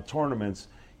level tournaments,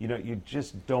 you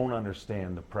just don't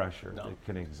understand the pressure that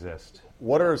can exist.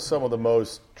 What are some of the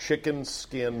most chicken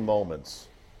skin moments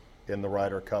in the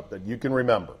Ryder Cup that you can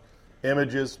remember?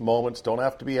 Images, moments, don't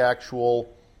have to be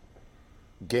actual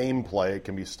gameplay. It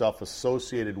can be stuff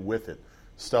associated with it.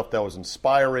 Stuff that was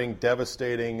inspiring,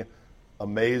 devastating,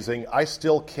 amazing. I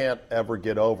still can't ever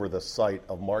get over the sight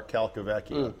of Mark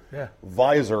Calcavecchia.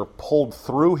 Visor pulled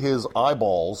through his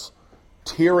eyeballs,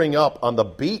 tearing up on the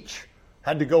beach.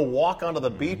 Had to go walk onto the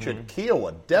beach at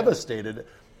Kiowa, devastated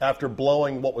after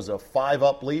blowing, what was a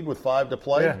 5-up lead with 5 to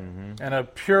play? Yeah. And a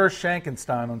pure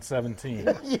Shankenstein on 17.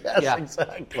 Yes,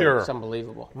 exactly. Pure. It's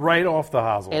unbelievable. Right off the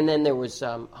hosel. And then there was,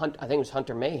 I think it was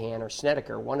Hunter Mahan or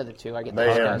Snedeker, one of the two. I get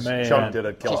Mahan chunked it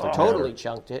at just Celtic. totally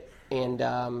chunked it. And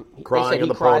Crying they said at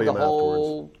the he cried podium the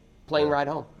whole afterwards. plane ride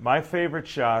home. My favorite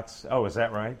shots, is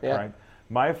that right? Yeah. Right.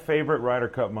 My favorite Ryder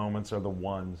Cup moments are the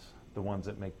ones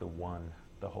that make the one.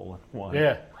 the hole-in-one.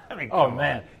 Yeah. I mean, oh come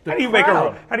man, on. How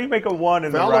do you make a one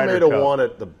in the Fowler Ryder made a Cup? one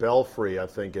at the Belfry, I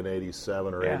think, in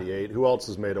 '87 or '88. Who else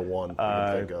has made a one? You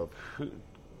can think of?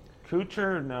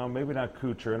 Kuchar? No, maybe not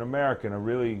Kuchar. An American, a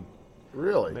really.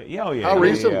 Yeah, oh yeah. How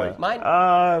recently?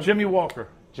 Jimmy Walker.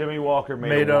 Jimmy Walker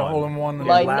made a hole-in-one in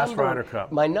the last Ryder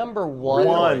Cup. My number one.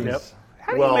 Ones. Yep.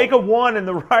 How do you make a one in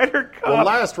the Ryder Cup? The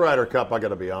last Ryder Cup, I got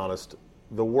to be honest,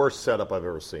 the worst setup I've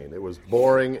ever seen. It was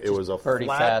boring. It was a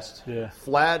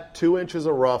flat 2 inches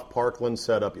of rough Parkland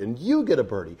setup, and you get a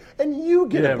birdie, and you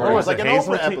get a birdie. It was like an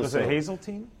Oprah episode. Was it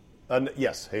Hazeltine?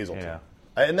 Yes, Hazeltine. Yeah.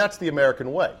 And that's the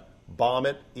American way. Bomb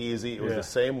it, easy. It was the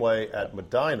same way at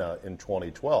Medina in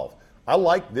 2012. I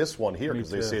like this one here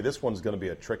because they say this one's going to be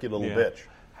a tricky little bitch.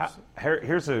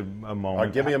 Here's a moment. All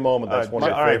right, give me a moment. That's one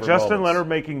of my favorite moments. Justin Leonard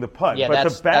making the putt. Yeah, but the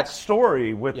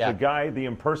backstory with the guy, the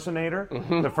impersonator,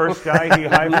 the first guy he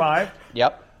high-fived.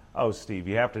 Yep. Oh, Steve,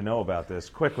 you have to know about this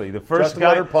quickly. The first Justin guy,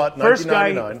 Leonard putt,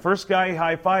 1999. first guy he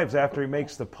high-fives after he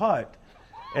makes the putt.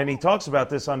 And he talks about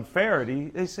this unfair.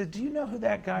 They said, do you know who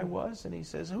that guy was? And he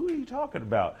says, who are you talking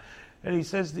about? And he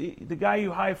says, the guy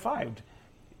you high-fived,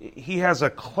 he has a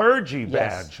clergy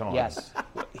badge on. Yes.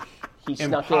 He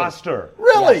imposter.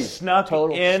 Really? Yes. Snuck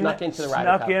into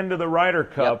the Ryder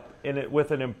Cup with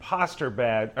an imposter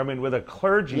badge. I mean, with a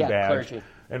clergy badge.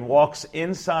 And walks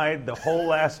inside the whole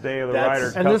last day of the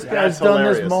Ryder Cup. And this guy's done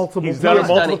this multiple times. He's done it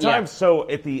multiple times. So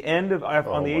at the end of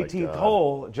on the 18th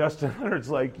hole, Justin Leonard's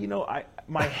like,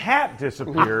 my hat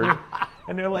disappeared.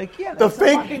 And they're like, yeah, that's the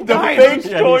fake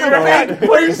stole your hat.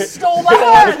 Please stole the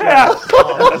hat.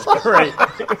 That's great.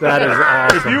 That is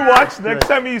awesome. If you watch, next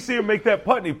time you see him make that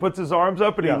putt and he puts his arms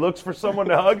up and he looks for someone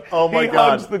to hug, he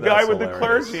hugs the guy with the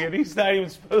clergy and he's not even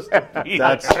supposed to be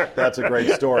there. That's a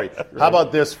great story. How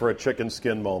about this for a chicken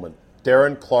skin moment?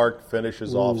 Darren Clark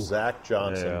finishes off Zach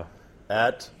Johnson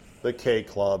at the K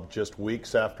Club just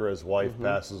weeks after his wife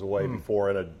passes away before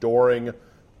an adoring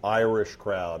Irish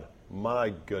crowd. My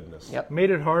goodness. Yep.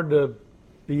 Made it hard to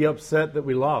be upset that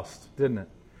we lost, didn't it?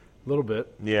 A little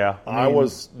bit. Yeah. I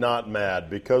was not mad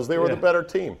because they were the better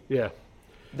team. Yeah.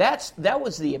 That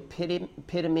was the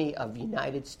epitome of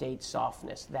United States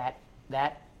softness,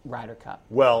 that Ryder Cup.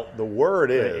 Well, the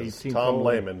word is, Tom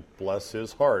Lehman, bless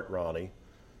his heart, Ronnie,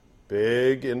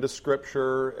 big into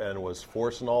Scripture and was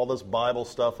forcing all this Bible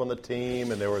stuff on the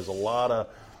team, and there was a lot of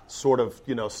sort of,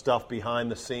 stuff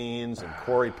behind the scenes, and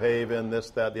Corey Pavin, this,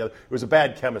 that, the other. It was a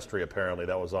bad chemistry, apparently,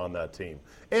 that was on that team.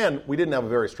 And we didn't have a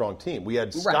very strong team. We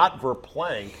had Scott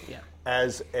Verplank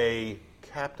as a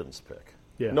captain's pick.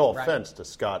 Yeah. No offense to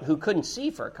Scott. Who couldn't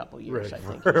see for a couple years, I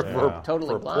think.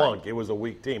 Totally blind. It was a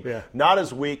weak team. Yeah. Not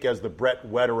as weak as the Brett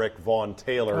Wederick, Vaughn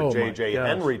Taylor, J.J.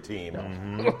 Henry team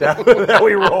that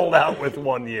we rolled out with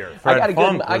one year. I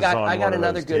got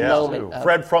another good moment.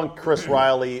 Fred Funk, Chris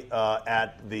Riley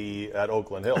at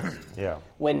Oakland Hills. Yeah.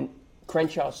 When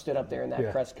Crenshaw stood up there in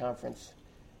that press conference,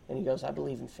 and he goes, "I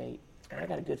believe in fate." And I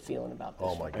got a good feeling about this.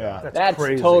 Oh my God, that's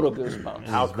crazy. Total goosebumps.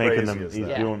 How crazy is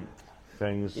that? Doing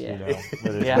things, with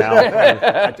his mouth.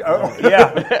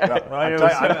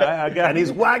 And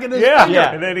he's wagging his finger.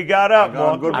 And then he got up. I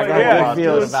got a good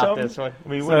feeling about this one. I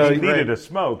mean, when he needed a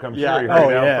smoke, I'm sure he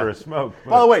heard out for a smoke.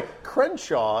 By the way,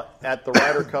 Crenshaw at the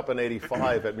Ryder Cup in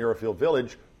 '85 at Muirfield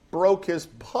Village broke his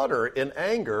putter in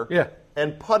anger. Yeah.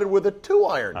 And putted with a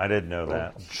 2-iron. I didn't know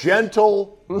that.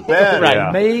 Gentle Ben. Right.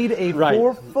 Yeah. Made a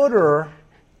 4-footer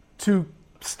to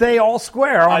stay all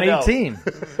square on 18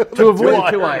 to avoid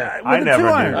a 2-iron. I never knew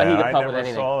that. I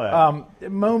never saw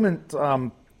that. Moment.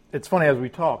 It's funny as we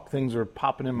talk, things are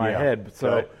popping in my head.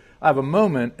 So I have a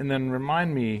moment, and then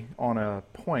remind me on a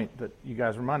point that you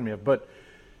guys remind me of. But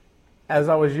as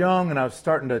I was young and I was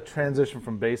starting to transition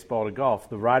from baseball to golf,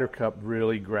 the Ryder Cup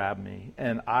really grabbed me,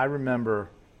 and I remember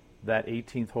that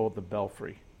 18th hole at the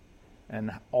Belfry and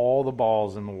all the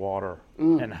balls in the water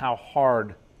and how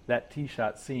hard that tee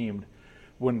shot seemed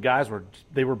when guys were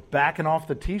backing off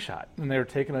the tee shot and they were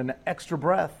taking an extra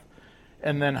breath.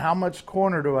 And then how much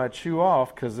corner do I chew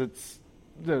off because it's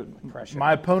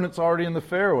my opponent's already in the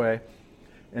fairway.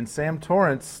 And Sam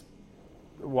Torrance,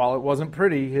 while it wasn't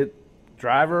pretty, hit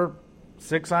driver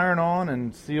 6-iron on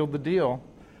and sealed the deal.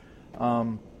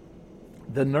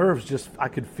 The nerves I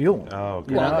could feel them. Oh,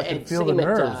 God. Well, I could feel the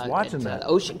nerves watching that.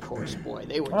 Ocean Course, boy,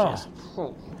 they were just.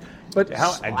 But do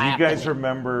you guys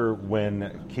remember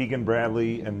when Keegan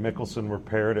Bradley and Mickelson were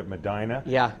paired at Medina?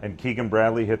 Yeah. And Keegan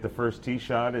Bradley hit the first tee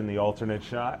shot in the alternate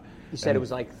shot. He said it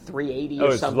was like 380 or something.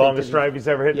 Oh, it's the longest drive he's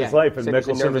ever hit in his life. And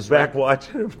Mickelson was back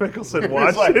watching. Mickelson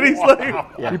watched it. He's like,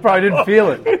 he probably didn't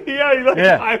feel it. He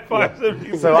high fives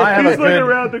him. So I have he's looking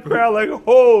around the crowd like,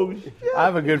 holy shit. I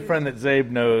have a good friend that Zabe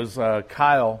knows,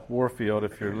 Kyle Warfield,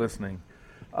 if you're listening.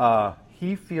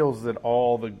 He feels that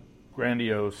all the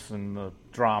grandiose and the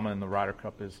drama in the Ryder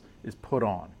Cup is put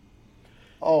on.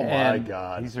 Oh, my And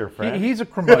God. He's your friend. He's a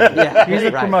curmudgeon. He's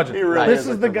a right. curmudgeon. He really This is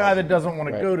a is the guy curmudgeon. that doesn't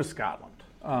want to go to Scotland.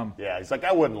 Yeah, he's like,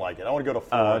 I wouldn't like it. I want to go to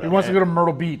Florida. He wants to go to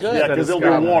Myrtle Beach. Yeah, instead because of it'll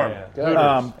be Scotland.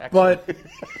 warm. Good. But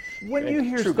when you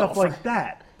hear True stuff golfer. like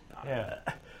that,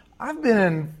 I've been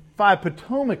in 5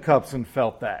 Potomac Cups and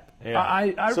felt that. Yeah.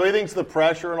 I So he thinks the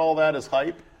pressure and all that is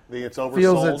hype? It's oversold?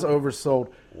 feels it's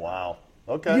oversold. Wow.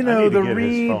 Okay. You know, need to the get his phone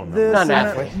read number. this Not and that,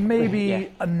 naturally. maybe Yeah.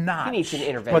 a notch. He needs an But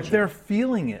intervention. they're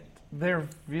feeling it. They're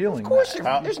feeling Of course,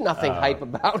 that. there's nothing hype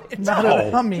about it. Not at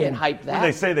all. I mean, Can't hype that.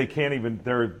 They say they can't even.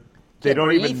 They Can't don't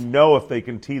breathe? even know if they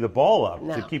can tee the ball up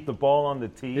No. to keep the ball on the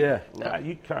tee. Yeah.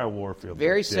 You Kyle Warfield.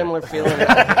 Very is a dick. similar feeling.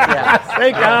 Yeah.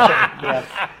 Hey, Kyle.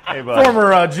 Hey, bud.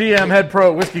 Former GM head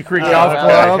pro at Whiskey Creek Golf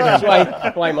Club.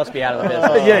 That's why he must be out of the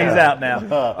business. Yeah, he's out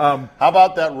now. How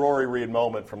about that Rory Reid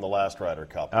moment from the last Ryder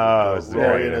Cup? Oh, it's the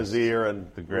Rory in greatest. his ear and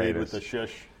The Reid with greatest. the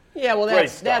shush. Yeah, well, Great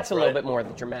that's stuff, a little right? bit more the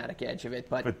dramatic edge of it.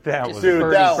 But that just was- Dude,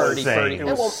 birdie, that was birdie, insane. birdie. It And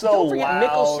was well, so don't forget loud.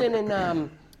 Mickelson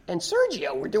and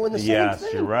Sergio were doing the same Yes,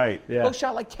 thing. you're right. Yeah. Both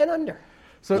shot like 10 under.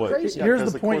 So Crazy. here's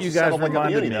Because the point course you is guys settled like a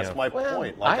reminded beauty. me That's of. my Well,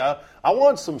 point. Like I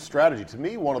want some strategy. To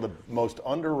me, one of the most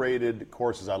underrated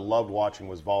courses I loved watching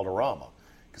was Valderrama.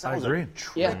 Because that was agree. a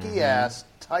tricky ass,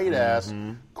 tight ass,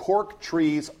 cork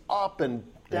trees up and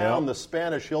down the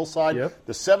Spanish hillside. Yep.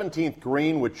 The 17th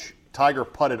green, which Tiger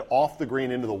putted off the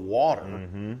green into the water.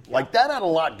 Like that had a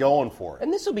lot going for it.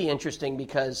 And this will be interesting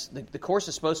because the course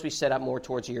is supposed to be set up more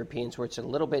towards the Europeans where it's a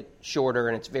little bit shorter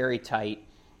and it's very tight.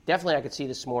 Definitely I could see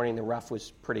this morning the rough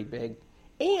was pretty big.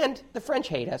 And the French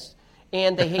hate us.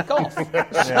 And they hate golf.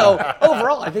 So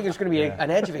overall, I think there's going to be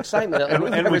an edge of excitement that we've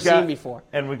never seen before.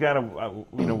 And we got to,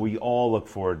 we all look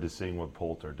forward to seeing what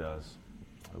Poulter does.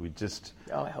 We just.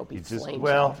 Oh, I hope he flames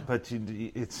Well, out. but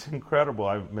it's incredible.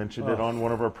 I mentioned it on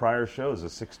one of our prior shows, a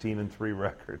 16-3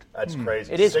 record. That's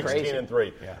crazy. It is 16 crazy. and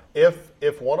 3. Yeah.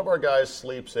 If one of our guys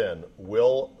sleeps in,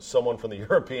 will someone from the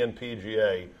European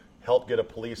PGA help get a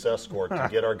police escort to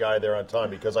get our guy there on time?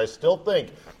 Because I still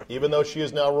think, even though she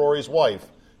is now Rory's wife,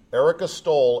 Erica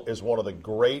Stoll is one of the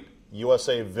great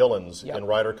USA villains in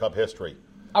Ryder Cup history.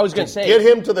 I was going to say, Get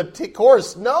him to the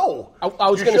course? No. I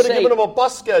was you going should to have say, given him a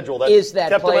bus schedule that is that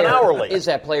kept player him an hour late. is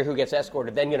that player who gets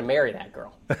escorted then going to marry that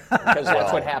girl? Because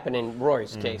that's what happened in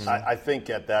Rory's case. I think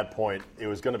at that point it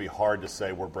was going to be hard to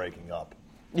say we're breaking up.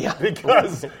 Yeah.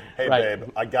 Because, hey, Right. babe,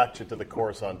 I got you to the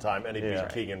course on time, and he beat Yeah.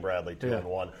 Keegan Bradley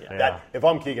 2-1. Yeah. That, if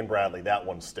I'm Keegan Bradley, that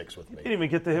one sticks with He me. didn't even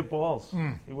get to hit balls.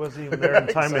 He wasn't even there in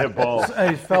time to hit balls.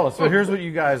 Hey, fellas, so here's what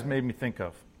you guys made me think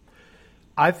of.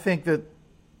 I think that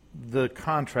the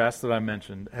contrast that I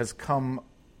mentioned has come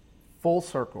full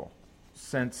circle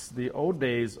since the old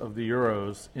days of the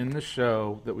Euros in the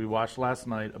show that we watched last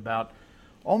night, about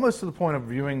almost to the point of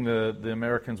viewing the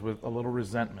Americans with a little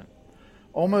resentment.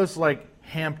 Almost like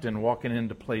Hampton walking in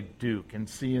to play Duke and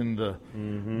seeing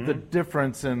the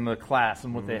difference in the class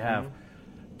and what they have.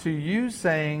 To you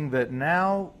saying that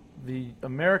now the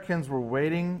Americans were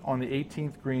waiting on the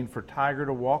 18th green for Tiger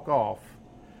to walk off,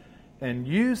 and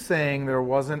you saying there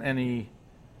wasn't any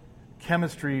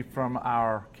chemistry from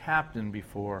our captain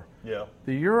before. Yeah.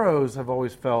 The Euros have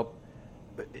always felt,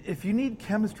 if you need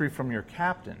chemistry from your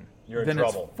captain, You're in then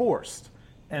trouble. it's forced.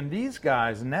 And these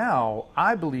guys now,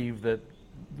 I believe that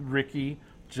Ricky,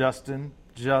 Justin,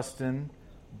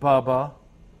 Bubba,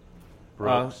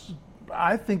 Brooks.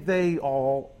 I think they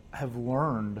all have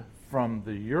learned from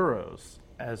the Euros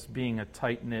as being a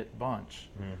tight-knit bunch,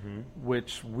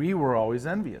 which we were always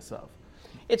envious of.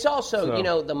 It's also,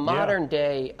 So, the modern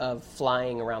day of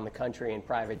flying around the country in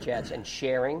private jets and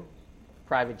sharing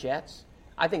private jets.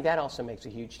 I think that also makes a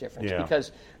huge difference Yeah.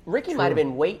 because Ricky might have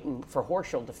been waiting for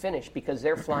Horschel to finish because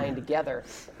they're flying together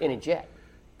in a jet.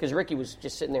 Because Ricky was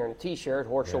just sitting there in a T-shirt,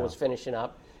 Horschel was finishing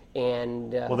up,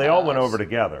 and Well, they all went over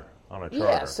together on a charter.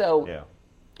 Yeah, so Yeah.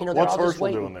 they're What's all just Herschel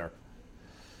waiting. doing there?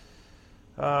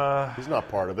 He's not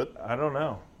part of it. I don't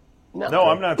know. No, No,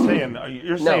 I'm not saying.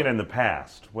 You're No. saying in the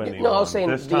past when he No, I won. was saying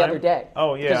This the time? other day.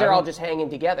 Oh yeah, because they're I all don't- just hanging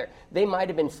together. They might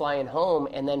have been flying home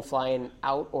and then flying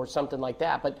out or something like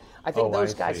that. But I think Oh,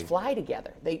 those I guys see. fly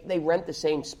together. They rent the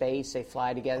same space. They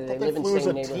fly together. They They live in flew the as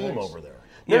same a neighborhoods. team over there.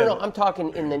 No, I'm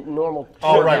talking in the normal.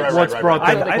 Oh, tour right, events. right, What's right, brought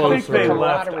right. them I think closer. they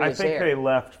left. camaraderie I is think there. they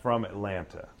left from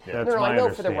Atlanta. That's No, my I know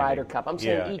for the understanding. Ryder Cup. I'm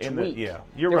saying Yeah, each in the- week. Yeah,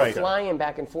 you're they're right. flying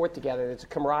back and forth together. It's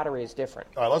camaraderie is different.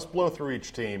 All right, let's blow through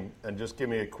each team and just give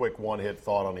me a quick one-hit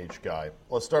thought on each guy.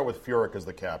 Let's start with Furyk as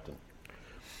the captain.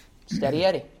 Steady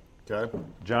Eddie. Okay?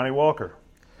 Johnny Walker.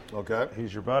 Okay.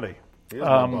 He's your buddy. He is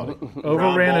my buddy.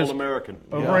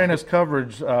 Overran his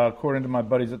coverage, according to my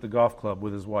buddies at the golf club,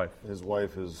 with his wife. His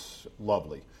wife is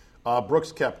lovely.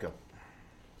 Brooks Koepka.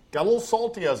 Got a little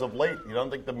salty as of late. You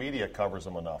don't think the media covers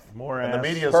him enough? More the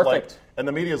media's Perfect. the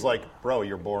media's like, bro,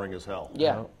 you're boring as hell.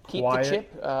 Yeah, keep the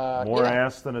chip. More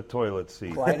ass than a toilet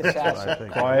seat. Quiet assassin.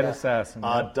 Quiet assassin.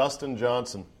 Dustin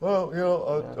Johnson.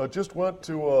 Oh, I just went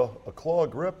to a claw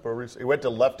grip. He went to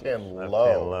left-hand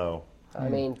low. I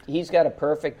mean, he's got a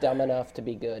perfect dumb enough to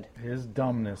be good. His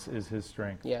dumbness is his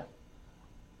strength. Yeah.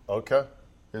 Okay.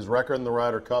 His record in the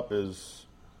Ryder Cup is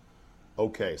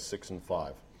okay,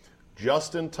 6-5.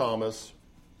 Justin Thomas,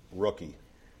 rookie.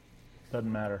 Doesn't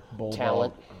matter. Bulldog.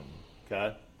 Talent.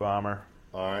 Okay. Bomber.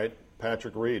 All right.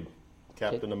 Patrick Reed,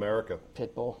 Captain America.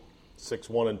 Pitbull.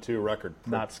 6-1-2 record.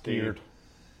 Not scared.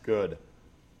 Good.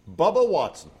 Bubba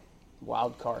Watson.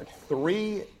 Wild card.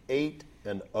 3-8-0.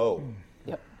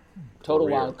 Yep. Total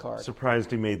Career. wild card.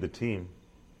 Surprised he made the team.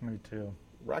 Me too.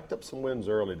 Racked up some wins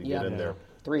early to get in there.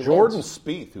 3 Jordan wins.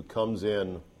 Spieth, who comes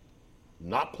in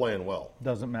not playing well.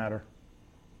 Doesn't matter.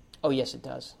 Oh, yes, it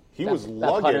does. He was That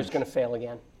luggage. putter's going to fail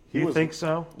again. You think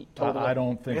so? Totally. I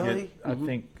don't think Really? it. I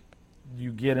think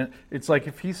you get it. It's like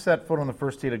if he set foot on the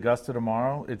first tee at Augusta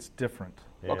tomorrow, it's different.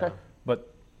 Yeah. Okay.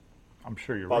 But I'm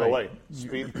sure you're By right. the way, you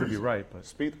Spieth could be right, but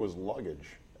Spieth was luggage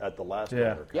at the last yeah,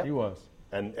 Ryder Cup. Yep. he was.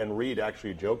 And Reed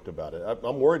actually joked about it.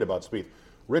 I'm worried about Spieth.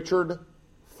 Richard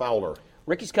Fowler.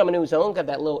 Ricky's coming to his own, got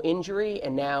that little injury,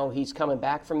 and now he's coming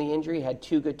back from the injury. Had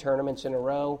 2 good tournaments in a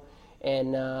row,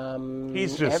 and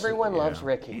He's just everyone loves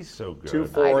Ricky. He's so good. 2,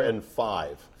 4, and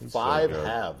 5. He's 5 so good.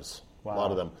 halves. A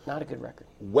lot of them. Not a good record.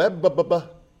 Webb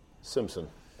Simpson.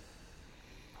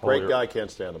 Great Holy- guy,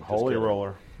 can't stand him. Just Holy kidding.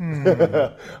 roller.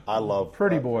 I love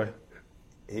Pretty boy.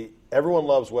 Everyone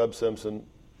loves Webb Simpson.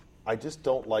 I just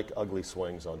don't like ugly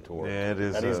swings on tour. Yeah, it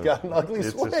is. And he's got an ugly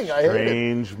it's swing. a I hate it.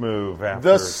 strange move after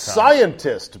The a time.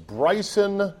 scientist,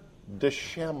 Bryson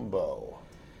DeChambeau.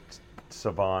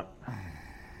 Savant.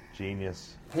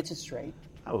 Genius. Hits it straight.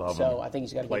 I love him. So I think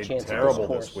he's got a good Played chance. terrible at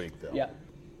this this course. week, though.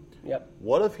 Yep.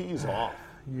 What if he's off?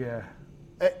 Yeah.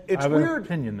 It's I have an weird.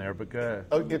 opinion there, but go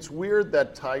ahead. It's weird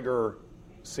that Tiger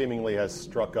seemingly has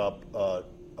struck up a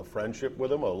friendship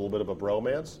with him, a little bit of a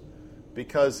bromance,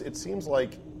 because it seems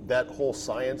like that whole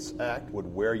science act would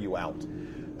wear you out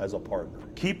as a partner.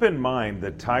 Keep in mind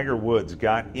that Tiger Woods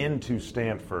got into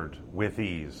Stanford with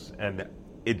ease, and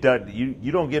it does.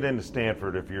 You don't get into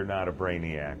Stanford if you're not a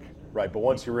brainiac. Right, but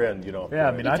once you're in, you don't. Yeah,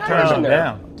 I mean, I Tiger's turned a him nerd.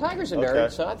 down. Tiger's a nerd,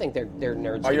 Okay. so I think they're nerds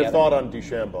Your together. thought on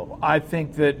DeChambeau? I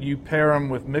think that you pair him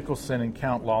with Mickelson and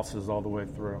count losses all the way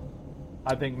through.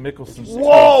 I think Mickelson's.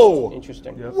 Whoa!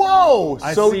 Interesting. Yep. Whoa!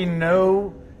 I So see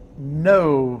nothing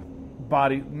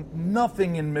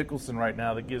in Mickelson right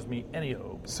now that gives me any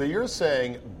hope. So you're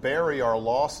saying bury our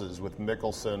losses with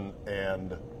Mickelson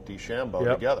and DeChambeau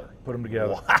Yep. together? Put them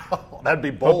together. Wow, that'd be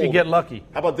bold. Hope you get lucky.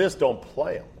 How about this? Don't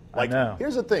play him. I know.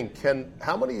 Here's the thing: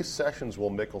 how many sessions will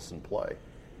Mickelson play?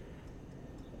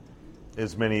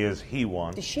 As many as he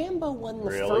won. DeChambeau won the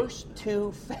Really? first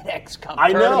 2 FedEx Cup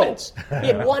I know. tournaments. He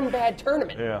had one bad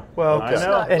tournament. Yeah. Well, I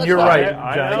know. and let's you're not- right,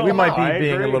 I Johnny. know. We might be I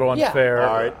being agree. a little Yeah. unfair.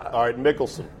 All right,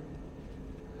 Mickelson.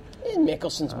 And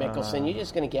Mickelson's Mickelson. You're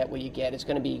just going to get what you get. It's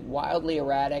going to be wildly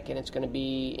erratic, and it's going to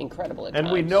be incredible at And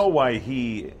times. we know why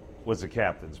he was a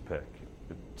captain's pick.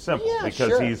 Simple, Yeah, because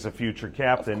sure. he's a future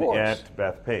captain Of course. at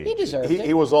Bethpage. He deserved He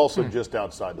it. was also just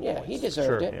outside the Yeah, points. he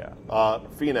deserved it. Yeah,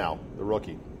 Finau, the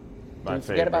rookie. my Didn't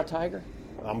forget favorite. about Tiger.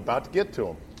 I'm about to get to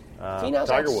him. Finau's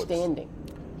Tiger Woods. outstanding.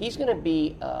 He's going to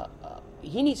be.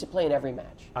 He needs to play in every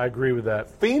match. I agree with that.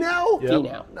 Finau? Yep.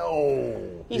 Finau.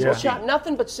 No. He's Yeah. shot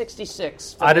nothing but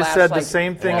 66. For I'd the have last, said the like,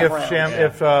 same thing 12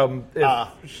 if rounds.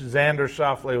 Xander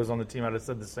Schauffele was on the team. I'd have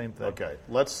said the same thing. Okay,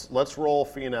 let's roll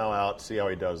Finau out, see how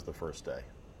he does the first day,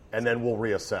 and then we'll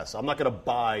reassess. I'm not going to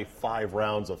buy 5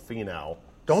 rounds of Finau.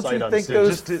 Don't sight you think unseen.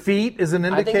 those feet is an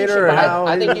I think you indicator should of buy- how?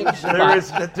 I think you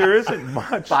should There isn't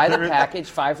much. buy the There is- package,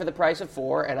 5 for the price of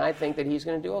 4, and I think that he's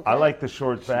going to do okay. I like the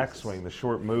short backswing, the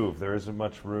short move. There isn't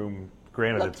much room.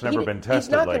 Granted, Look, it's never been he's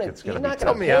tested not like gonna- it's going he's to be not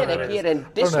tested. going to panic. He had a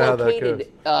Don't know how that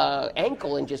dislocated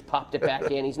ankle and just popped it back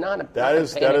in. He's not a That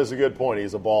is panic. a good point.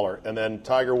 He's a baller. And then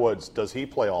Tiger Woods, does he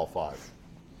play all 5?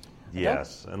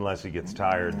 Yes, unless he gets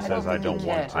tired and I says, don't I think he don't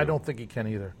want can. to. I don't think he can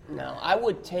either. No, I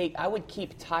would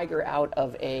keep Tiger out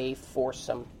of a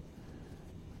foursome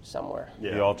somewhere.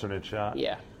 Yeah. The alternate shot?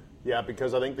 Yeah, Yeah,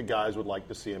 because I think the guys would like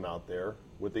to see him out there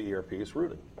with the earpiece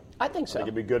rooting. I think I so. think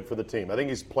it'd be good for the team. I think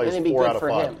he's I plays think it'd be 4 good out of for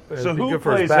 5. him. So It'd be who good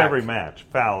for his plays back. every match?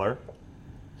 Fowler.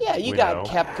 Yeah, you We got know.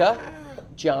 Koepka,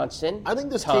 Johnson. I think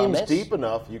this Thomas. team's deep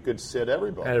enough you could sit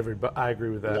everybody. I agree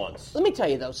with that. Once. Let me tell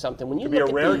you, though, something. When you It'd be look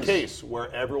a at rare these, case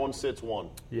where everyone sits one.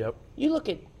 Yep. you look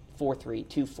at 4-3,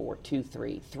 2-4,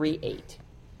 2-3, 3-8.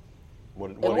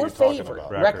 What And are we're you talking favored.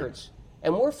 about? Records.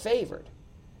 And we're favored.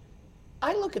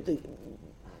 I look at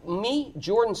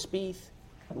Jordan Spieth,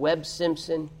 Webb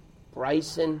Simpson,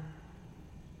 Bryson,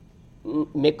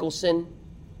 Mickelson.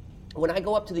 When I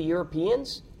go up to the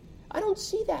Europeans, I don't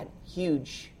see that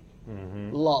huge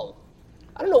lull.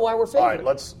 I don't know why we're favored. All right,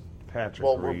 let's. Patrick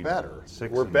Well, Reed, we're better.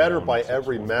 6 We're and better 1, by 6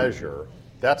 every and measure.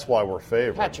 That's why we're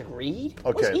favored. Patrick Reed?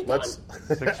 What's Okay, he let's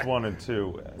done? 6-1 and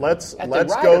 2. let's At the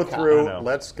go Ryder Cup. through. I know.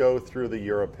 Let's go through the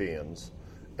Europeans,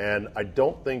 and I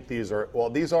don't think these are. Well,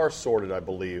 these are sorted, I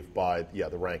believe, by the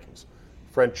rankings.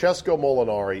 Francesco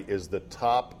Molinari is the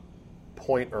top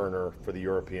point earner for the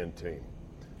European team.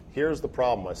 Here's the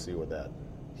problem I see with that.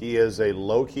 He is a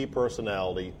low-key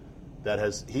personality that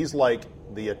he's like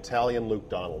the Italian Luke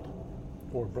Donald.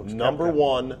 Or Brooks Number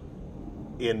Koepka.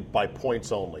 one by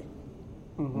points only.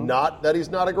 Not that he's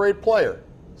not a great player.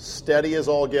 Steady as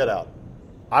all get out.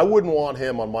 I wouldn't want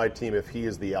him on my team if he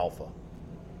is the alpha.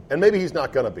 And maybe he's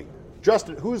not going to be.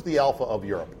 Justin, who's the alpha of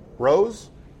Europe?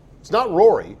 Rose? It's not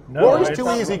Rory. No, Rory's it's too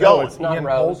not- easy no, going. it's not Ian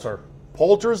Rose. Poulter.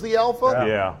 Poulter's the alpha?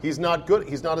 Yeah. He's not good.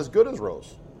 He's not as good as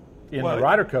Rose. In the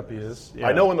Ryder Cup, he is. Yeah.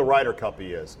 I know in the Ryder Cup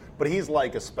he is, but he's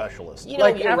like a specialist. You know,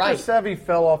 Like you're after right. Seve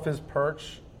fell off his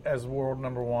perch as world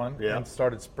number one Yeah. and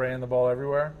started spraying the ball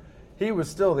everywhere, he was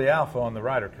still the alpha on the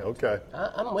Ryder Cup. Okay.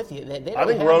 I'm with you. They don't I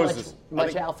think have Rose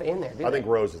much alpha in there, do I they? think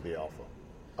Rose is the alpha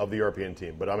of the European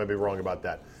team, but I may be wrong about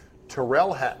that.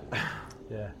 Terrell Hatton,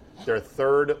 Yeah. their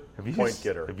third Have point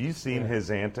getter. Have you seen his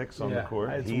antics on the Yeah, court?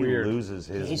 it's He weird. loses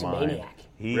his He's a mind. maniac.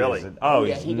 He Really? is Oh,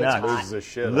 yeah, he's he gets nuts. hot. Loses his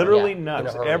shit. Literally Yeah, in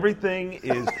nuts. a hurry. Everything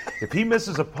is. If he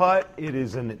misses a putt, it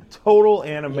is a total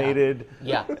animated.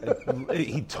 Yeah.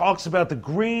 He talks about the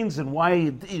greens and why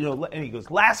and he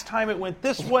goes, last time it went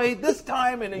this way, this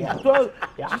time, and he goes.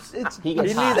 Yeah. Just, it's He He gets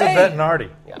needs hot. a Bettinardi.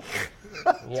 Yeah.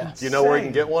 Yeah. Do you know where you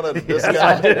can get one of this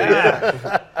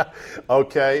guy?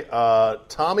 Okay,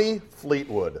 Tommy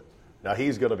Fleetwood. Now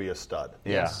he's going to be a stud.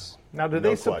 Yes. Now, do No they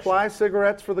question. supply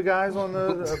cigarettes for the guys on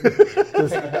the?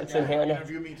 That's in here now.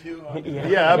 Interview me too.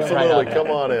 Yeah, absolutely. Right on. Come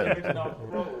on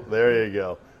in. There you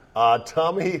go.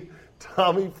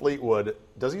 Tommy Fleetwood.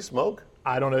 Does he smoke?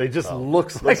 I don't know. He just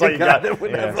looks like Looks like a you guy got that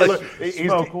would Yeah. never. Look, he's-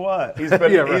 Smoke what? He's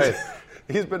been, Yeah, right.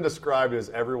 he's been described as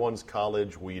everyone's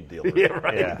college weed dealer. Yeah,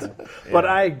 right. Yeah. But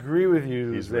I agree with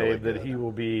you, He's Zabe, really that good. he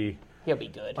will be He'll be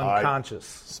good. unconscious.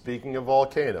 Speaking of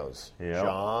volcanoes, Yeah.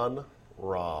 John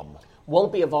Rahm.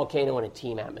 Won't be a volcano in a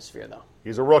team atmosphere, though.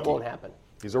 He's a rookie. Won't happen.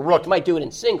 He's a rookie. Might do it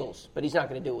in singles, but he's not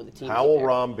going to do it with a team. How will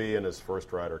Rahm be in his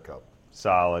first Ryder Cup?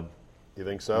 Solid. You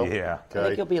think so? Yeah. I think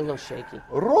Okay. he'll be a little shaky.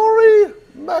 Rory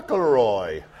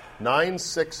McIlroy,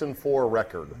 9-6-4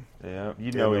 record. Yeah.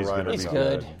 You know the he's going to Ryder be He's Cup.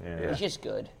 good. Yeah. He's just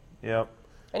good. Yep.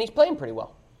 And he's playing pretty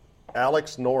well.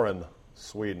 Alex Noren,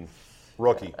 Sweden,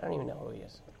 rookie. I don't even know who he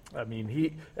is. I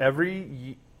mean,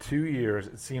 every 2 years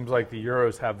it seems like the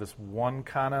Euros have this one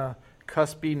kind of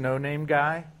cuspy no-name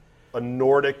guy A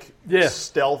Nordic Yeah.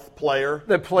 stealth player.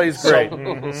 that plays great.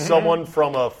 Someone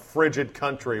from a frigid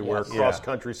country where Yes.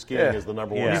 cross-country skiing Yeah. is the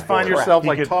number Yeah. one You sport. find yourself He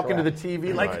like could- talking to the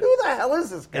TV, like, Right. who the hell is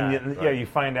this guy? And you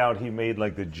find out he made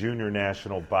like the junior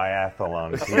national biathlon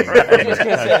team. I was just going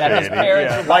to say that. His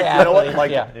parents are Like, you know what?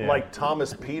 biathletes. Like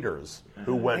Thomas Peters,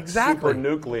 who went Exactly. super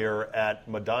nuclear at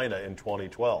Medina in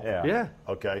 2012. Yeah. Yeah.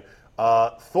 Okay.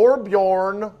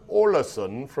 Thorbjorn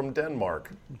Olesen from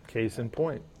Denmark. Case in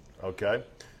point. Okay.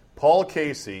 Paul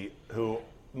Casey, who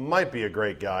might be a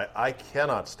great guy. I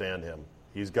cannot stand him.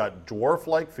 He's got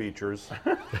dwarf-like features.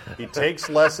 He takes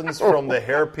lessons from the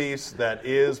hairpiece that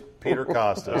is Peter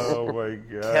Costas. Oh my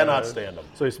god! Cannot stand him.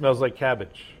 So he smells like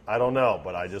cabbage. I don't know,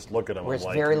 but I just look at him. Wears I'm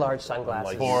like, very large I'm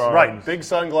sunglasses. like, right, big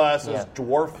sunglasses, Yeah.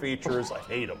 dwarf features. I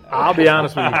hate him. I'll be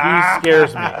honest with you, he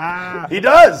scares me. He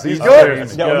does. He's good.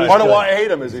 scares me. No, he's Part of good. why I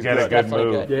hate him is he's He's got a good. good Definitely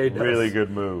move. good. Yeah, he does. Really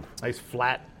good move. Nice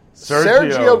flat.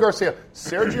 Sergio Garcia.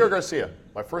 Sergio Garcia.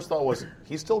 My first thought was,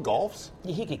 he still golfs?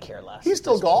 He could care less. He at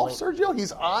still this golfs, point. Sergio?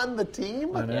 He's on the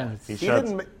team? I know. Yeah. He, He shot,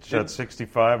 didn't ma- shot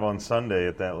 65 on Sunday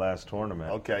at that last tournament.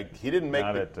 Okay, he didn't make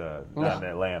Not the... at not in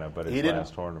Atlanta, but his He didn't,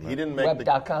 last tournament. he didn't make the...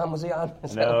 Web.com was he on?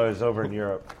 No, it was over in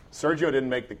Europe. Sergio didn't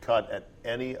make the cut at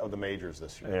any of the majors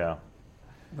this year.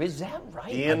 Yeah. Is that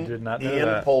right? Ian, did not know Ian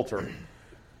that. Poulter,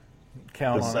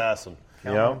 Count on it. assassin.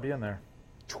 Count Yep. on it being there.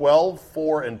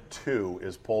 12-4-2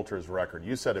 is Poulter's record.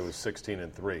 You said it was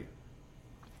 16-3,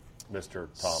 Mr.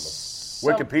 Thomas.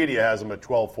 Wikipedia has him at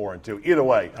 12-4-2. Either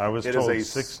way, I was it told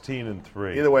is a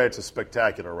 16-3. Either way, it's a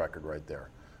spectacular record right there.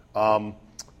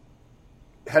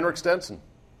 Henrik Stenson,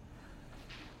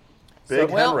 Big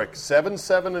Henrik,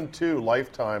 7-7-2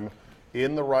 lifetime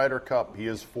in the Ryder Cup. He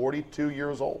is 42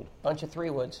 years old. Bunch of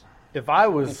 3-woods. If I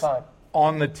was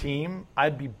on the team,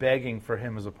 I'd be begging for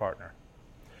him as a partner.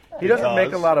 He doesn't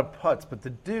make a lot of putts, but the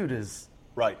dude is...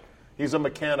 Right. He's a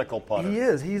mechanical putter. He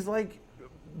is. He's like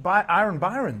Aaron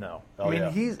Byron, though. Oh, I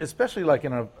mean, he's especially like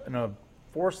in a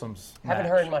foursomes Haven't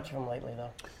match. heard much of him lately,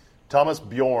 though. Thomas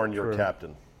Bjorn, your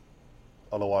captain.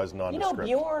 Otherwise nondescript.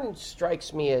 Bjorn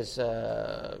strikes me as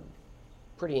a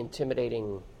pretty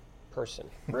intimidating person.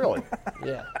 Really?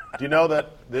 Yeah. Do you know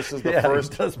that this is the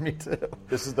first... He does me too.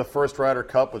 This is the first Ryder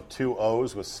Cup with 2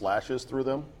 O's with slashes through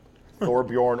them?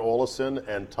 Thorbjorn Olesen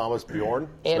and Thomas Bjorn.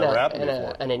 It's never happened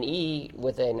before. And an E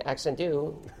with an accent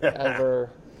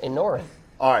over in Norway.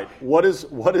 All right. What is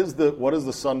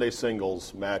the Sunday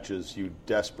singles matches you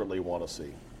desperately want to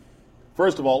see?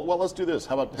 First of all, let's do this.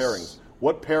 How about pairings?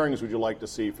 What pairings would you like to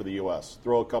see for the U.S.?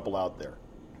 Throw a couple out there.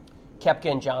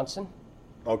 Koepka and Johnson.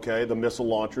 Okay, the missile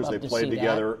launchers. They played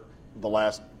together the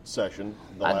last session.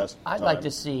 I'd like to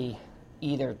see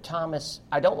either Thomas.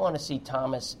 I don't want to see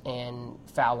Thomas and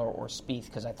Fowler or Spieth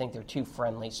because I think they're too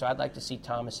friendly. So I'd like to see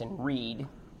Thomas and Reed.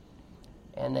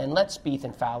 And then let Spieth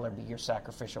and Fowler be your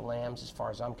sacrificial lambs as far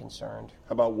as I'm concerned.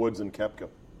 How about Woods and Koepka?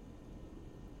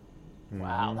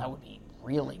 Wow, that would be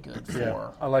really good for...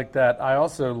 Yeah, I like that. I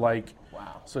also like...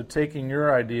 Wow. So taking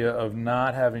your idea of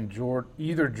not having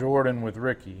either Jordan with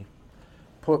Ricky,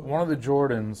 put one of the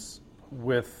Jordans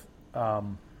with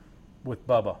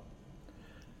Bubba.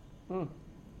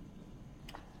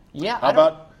 Yeah.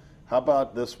 How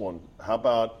about this one? How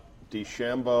about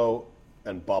DeChambeau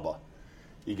and Bubba?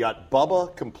 You got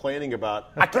Bubba complaining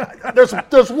about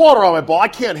there's water on my ball. I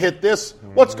can't hit this.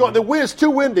 What's going? The wind is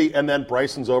too windy. And then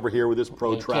Bryson's over here with his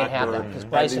protractor. Can't have that because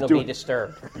Bryson will be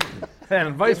disturbed.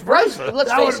 And vice versa.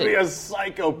 Let's that face would be a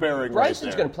psycho pairing.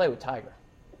 Bryson's going to play with Tiger.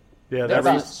 Yeah,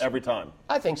 every time.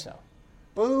 I think so.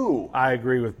 Boo. I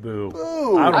agree with Boo.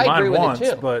 Boo. I don't I mind agree with it once,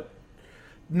 too. but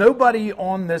nobody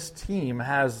on this team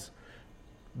has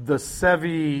the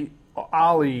Seve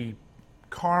Ali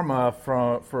karma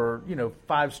for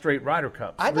 5 straight Ryder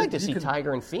Cups. I'd like to see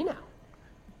Tiger and Finau.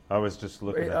 I was just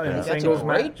looking at that. That's a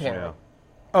great pair.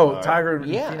 Oh, Tiger and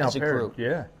Yeah, Finau as a paired. group.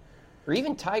 Yeah. Or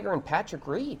even Tiger and Patrick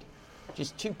Reed.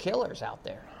 Just 2 killers out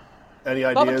there. Any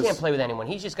Bubba ideas? can't play with anyone.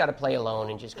 He's just got to play alone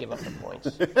and just give up the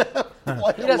points. He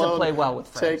doesn't play well with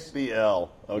friends. Take the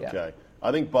L. Okay. Yeah.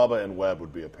 I think Bubba and Webb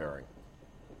would be a pairing.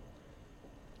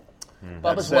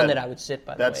 Bubba's one that I would sit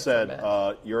by the way. That said,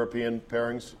 European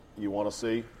pairings you want to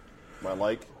see? My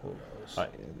like? Who knows?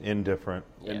 Indifferent.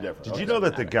 Yeah. Indifferent. Did you know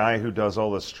that the guy who does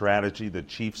all the strategy, the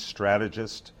chief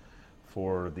strategist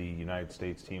for the United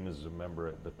States team, is a member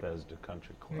at Bethesda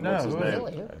Country Club? No, What's his name?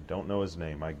 Really? I don't know his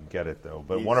name. I can get it, though.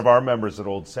 But one of our members at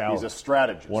Old South. He's a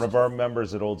strategist. One of our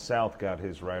members at Old South got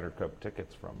his Ryder Cup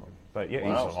tickets from him. But yeah,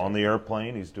 Wow. he's on the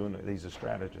airplane. He's a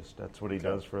strategist. That's what he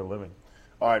does for a living.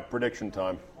 All right, prediction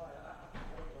time.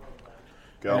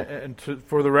 Go. And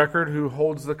for the record, who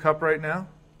holds the cup right now?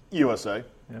 USA.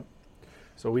 Yep.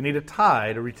 So we need a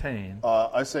tie to retain.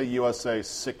 I say USA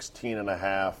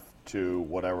 16.5 to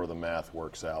whatever the math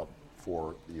works out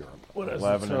for Europe. What is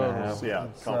 11 and a half. Yeah,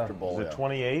 comfortable. Is it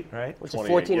 28, right? Was it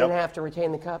 28, 14 and a yep. half to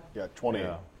retain the cup? Yeah, 28.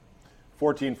 Yeah.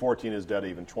 14 is dead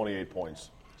even, 28 points.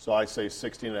 So I say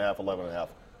 16.5, 11.5.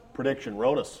 Prediction,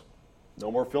 Rodas.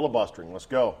 No more filibustering. Let's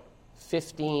go.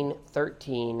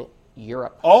 15-13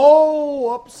 Europe.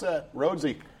 Oh, upset.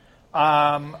 Rhodesy.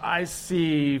 I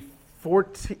see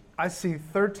 13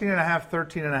 and a half,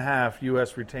 13 and a half.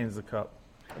 U.S. retains the cup.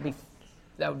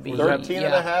 That would be 13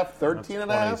 and a half, 13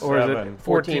 and a half? Or is it 7.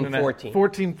 14 and a half?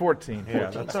 14. 14. Yeah,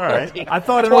 that's all right. I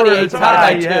thought in order to 28 tie,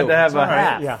 tied you by had 2. to have a all right,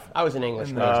 half. yeah. I was an English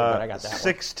major, but I got that one.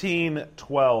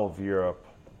 16-12 Europe,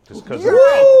 just because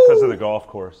of the golf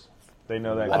course. They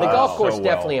know that. The golf course so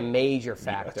definitely a well. major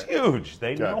factor. It's huge.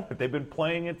 They know it. They've been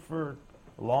playing it for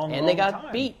a long, And they got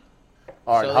time. beat.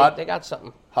 All right, So they got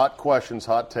something. hot questions,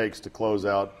 hot takes to close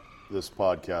out this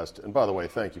podcast. And by the way,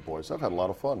 thank you, boys. I've had a lot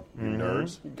of fun. You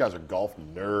nerds. You guys are golf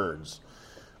nerds.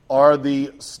 Are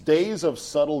the days of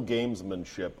subtle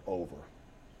gamesmanship over?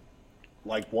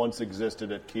 Like once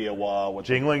existed at Kiowa? With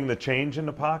Jingling the change in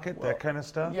the pocket, that kind of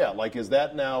stuff? Yeah, like is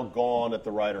that now gone at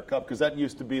the Ryder Cup? Because that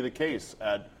used to be the case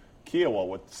at Kiowa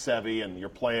with Seve, and you're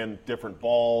playing different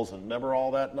balls, and remember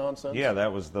all that nonsense? Yeah,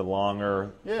 that was the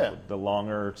longer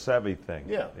Seve thing.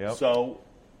 Yeah. Yep. So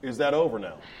is that over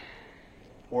now?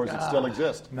 Or does it still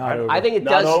exist? Not over. I think it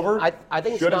Not does. over? I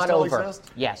think Should it it's not still over.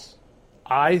 exist? Yes.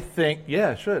 I think,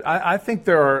 yeah, it should. I think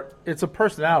it's a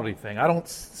personality thing. I don't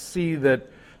see that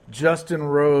Justin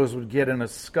Rose would get in a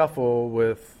scuffle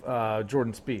with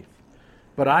Jordan Spieth.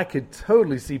 but I could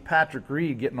totally see Patrick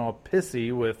Reed getting all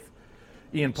pissy with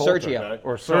Ian Poulter. Sergio.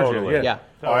 Or Sergio, Totally. Yeah.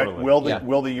 All right, Totally.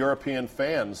 will the European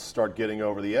fans start getting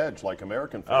over the edge like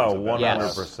American Oh,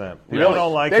 fans? 100%. People Really?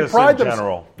 don't like They us pride in them-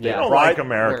 general. They Yeah. don't Pride- like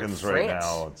Americans We're right France.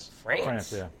 now. It's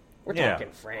France. Yeah. We're Yeah.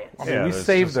 talking France. I mean, Yeah, we there's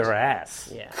saved just- their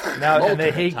ass. Yeah. Now, and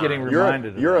they Multiple hate getting times.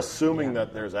 reminded of You're that. assuming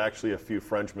that there's actually a few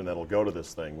Frenchmen that'll go to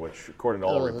this thing, which, according to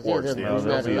all Oh, reports, they the do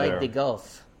they'll not be like there. the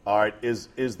Gulf. All right, is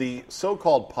the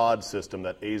so-called pod system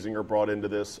that Azinger brought into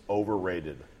this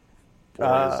overrated? Or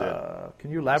is it?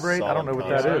 Can you elaborate? I don't know what I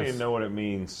that don't is. even know what it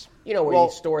means. You know where Well,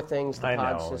 you store things, the I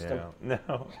pod know. system. Yeah.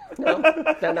 No. No?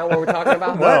 Is that not what we're talking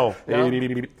about? No.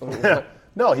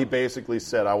 No, he basically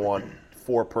said, I want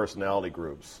 4 personality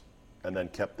groups, and then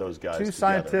kept those guys Too together.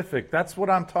 scientific. That's what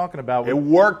I'm talking about. It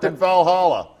worked at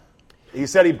Valhalla. He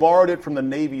said he borrowed it from the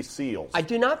Navy SEALs. I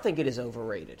do not think it is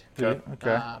overrated.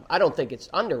 Okay. I don't think it's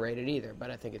underrated either, but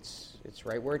I think it's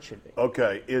right where it should be.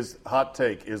 Okay, hot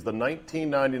take, is the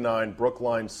 1999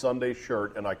 Brookline Sunday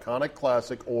shirt an iconic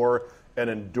classic or an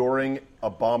enduring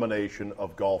abomination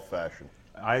of golf fashion?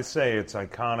 I say it's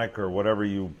iconic or whatever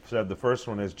you said the first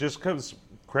one is, just because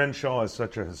Crenshaw is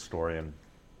such a historian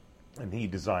and he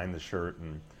designed the shirt,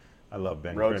 and I love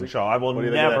Ben Rhodesy? Crenshaw. I will What do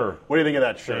you think of never that- what do you think of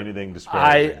that say shirt? anything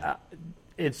disparaging.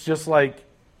 It's just like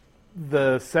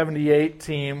the 78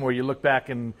 team where you look back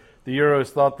and the Euros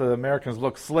thought the Americans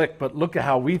looked slick, but look at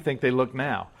how we think they look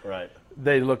now. Right.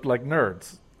 They look like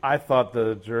nerds. I thought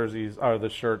the jerseys or the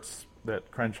shirts that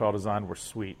Crenshaw designed were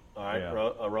sweet. All right, Yeah.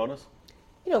 Ronas?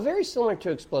 You know, very similar to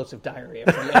explosive diarrhea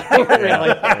for me. Really.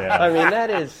 I mean,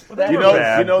 that is. That You is- know,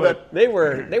 bad, you know but- that they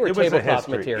were it was a tablecloth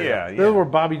history. material. Yeah, Those yeah. were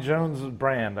Bobby Jones'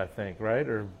 brand, I think, right?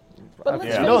 Or But let's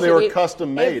Yeah. face No, they it, were it-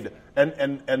 custom made,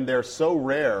 if- and they're so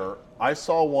rare. I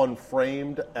saw one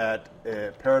framed at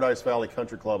Paradise Valley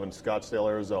Country Club in Scottsdale,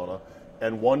 Arizona,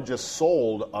 and one just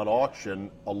sold on auction,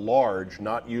 a large,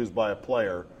 not used by a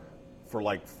player, for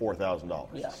like $4,000.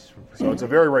 Yeah. So it's a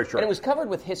very rare shirt. And it was covered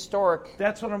with historic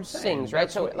That's what I'm saying. things, right?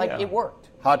 That's So, what- like, yeah. it worked.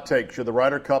 Hot take: should the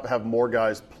Ryder Cup have more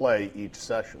guys play each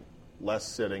session? Less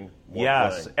sitting, more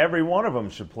Yes, playing. every one of them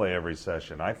should play every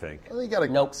session, I think. Well, you got to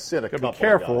Nope. sit a gotta couple be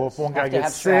careful of if one guys. guy Have to gets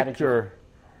have sick strategy. or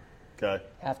Okay.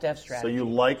 Have to have So strategy. you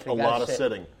like You a gotta lot of sit.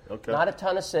 sitting. Okay. Not a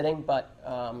ton of sitting, but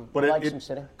I like some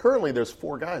sitting. Currently, there's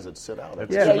 4 guys that sit out.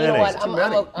 That's Yeah, Yeah, too you know many. what? It's too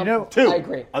many. You know, 2. I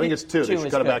agree. I think it's 2. They should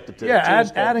is cut it good. back to 2. yeah, is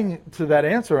good. adding to that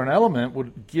answer an element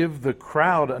would give the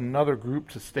crowd another group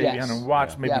to stay Yes. behind and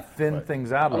watch, maybe Yeah. thin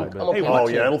things out a little I'm bit. okay with Oh,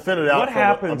 two. yeah, it'll thin it out What from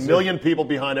happens a if- million people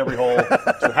behind every hole to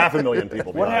 500,000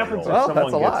 people What behind happens every if hole. Well,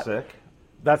 that's someone a gets lot. sick?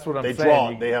 That's what I'm They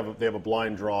saying. draw. They have a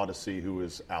blind draw to see who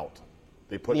is out.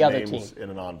 They put The other names team. in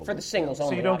an envelope. For the singles So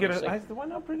only. you don't get obviously. why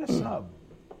not bring a sub?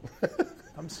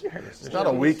 I'm serious. It's not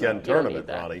a weekend You don't tournament,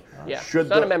 need that. Ronnie. Yeah, Should it's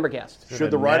not a member guest.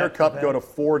 Should the a Ryder net Cup go event? to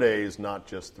 4 days, not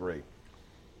just 3?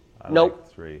 I Nope. like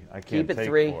 3. I can't Keep it take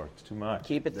 3. 4. It's too much.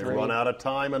 Keep it They 3. run out of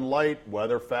time and light,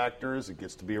 weather factors. It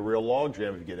gets to be a real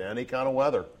logjam if you get any kind of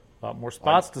weather. A lot more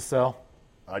spots to sell.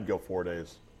 I'd go 4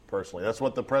 days, personally. That's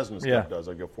what the President's Yeah. Cup does.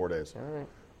 I'd go 4 days.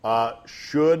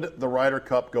 Should the Ryder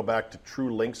Cup go back to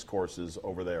true links courses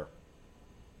over there?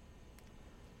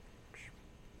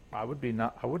 I wouldn't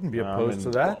be opposed to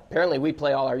that. Apparently, we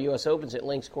play all our U.S. Opens at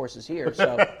links courses here.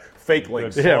 So Fake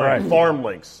links. Yeah, right. Farm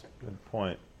links. Good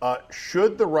point.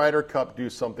 Should the Ryder Cup do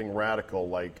something radical,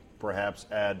 like perhaps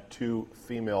add 2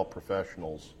 female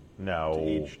professionals No. to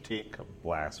each team?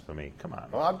 Blasphemy. Come on.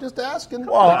 Well, I'm just asking.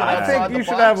 Well, Thinking I outside think the you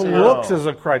should box have here. looks as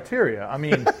a criteria. I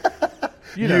mean,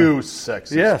 you know. You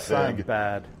sexist Yes, pig. I'm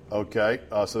bad. Okay,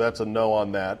 so that's a no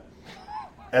on that.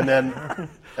 And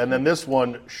then this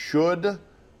one: should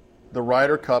the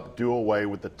Ryder Cup do away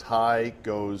with the tie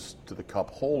goes to the cup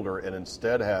holder and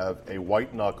instead have a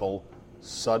white knuckle,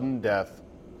 sudden death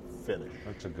finish?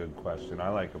 That's a good question. I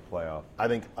like a playoff. I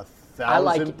think I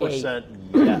like 1,000%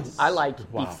 yes. I like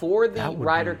before the That would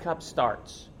Ryder be- Cup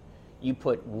starts, you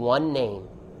put one name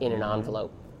in an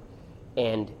envelope,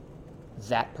 and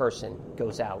that person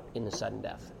goes out in the sudden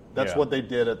death. That's Yeah. what they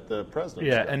did at the President's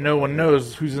Yeah, Cup. and no one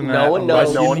knows who's in No that one unless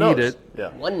knows. no you one need knows. it. Yeah.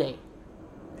 One name.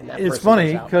 And that It's person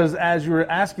funny goes out. because as you were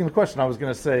asking the question, I was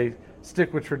going to say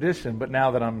stick with tradition, but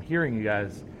now that I'm hearing you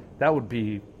guys, that would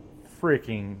be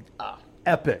freaking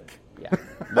epic. Yeah.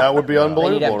 That would be Then you'd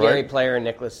unbelievable, have Gary right? Player and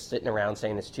Nicholas sitting around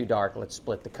saying it's too dark, let's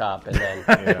split the cup, and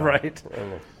then Right.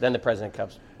 then the President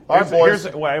Cups. All right, boys.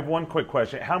 I have one quick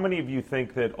question. How many of you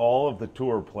think that all of the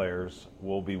tour players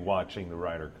will be watching the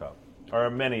Ryder Cup? Or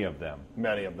many of them?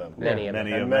 Many of them. Many of them.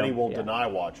 And of many them. will Yeah. deny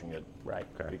watching it. Right.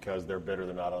 Because they're bitter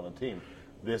they're not on the team.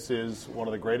 This is one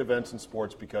of the great events in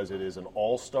sports because it is an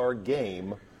all-star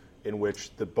game, in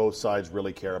which both sides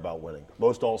really care about winning.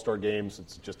 Most all-star games,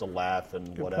 it's just a laugh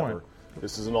and Good whatever. point.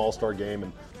 This is an all-star game,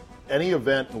 and any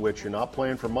event in which you're not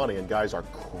playing for money and guys are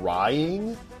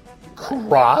crying?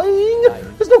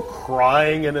 There's no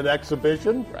crying in an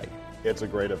exhibition. Right. It's a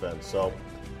great event. So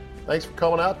thanks for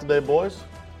coming out today, boys.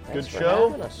 Thanks Good for show.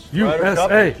 having us. Ryder Cup.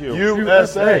 USA.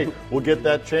 USA. We'll get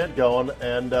that chant going,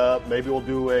 and maybe we'll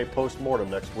do a post-mortem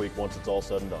next week once it's all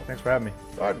said and done. Thanks for having me.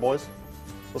 All right, boys.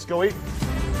 Let's go eat.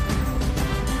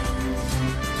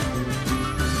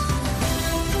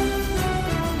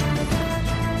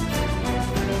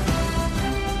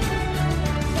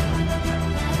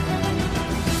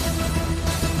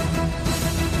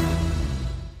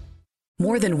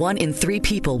 More than 1 in 3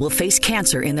 people will face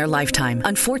cancer in their lifetime.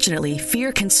 Unfortunately,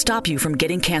 fear can stop you from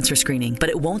getting cancer screening, but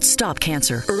it won't stop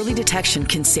cancer. Early detection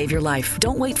can save your life.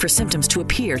 Don't wait for symptoms to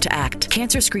appear to act.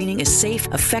 Cancer screening is safe,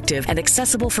 effective, and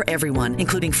accessible for everyone,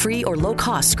 including free or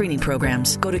low-cost screening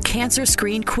programs. Go to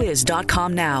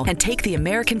CancerScreenQuiz.com now and take the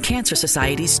American Cancer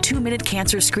Society's 2-minute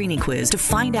cancer screening quiz to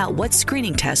find out what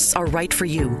screening tests are right for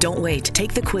you. Don't wait.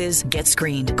 Take the quiz. Get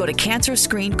screened. Go to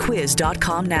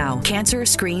CancerScreenQuiz.com now.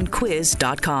 CancerScreenQuiz.com.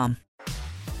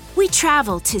 We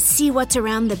travel to see what's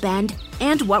around the bend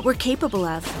and what we're capable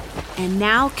of. And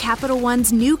now Capital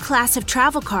One's new class of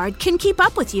travel card can keep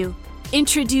up with you.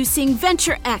 Introducing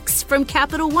Venture X from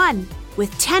Capital One.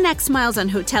 With 10x miles on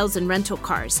hotels and rental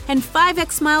cars, and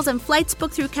 5x miles on flights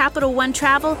booked through Capital One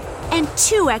Travel, and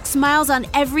 2x miles on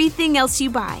everything else you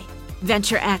buy.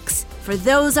 Venture X, for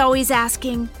those always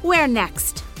asking, where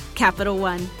next? Capital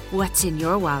One, what's in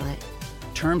your wallet?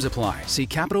 Terms apply. See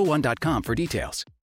CapitalOne.com for details.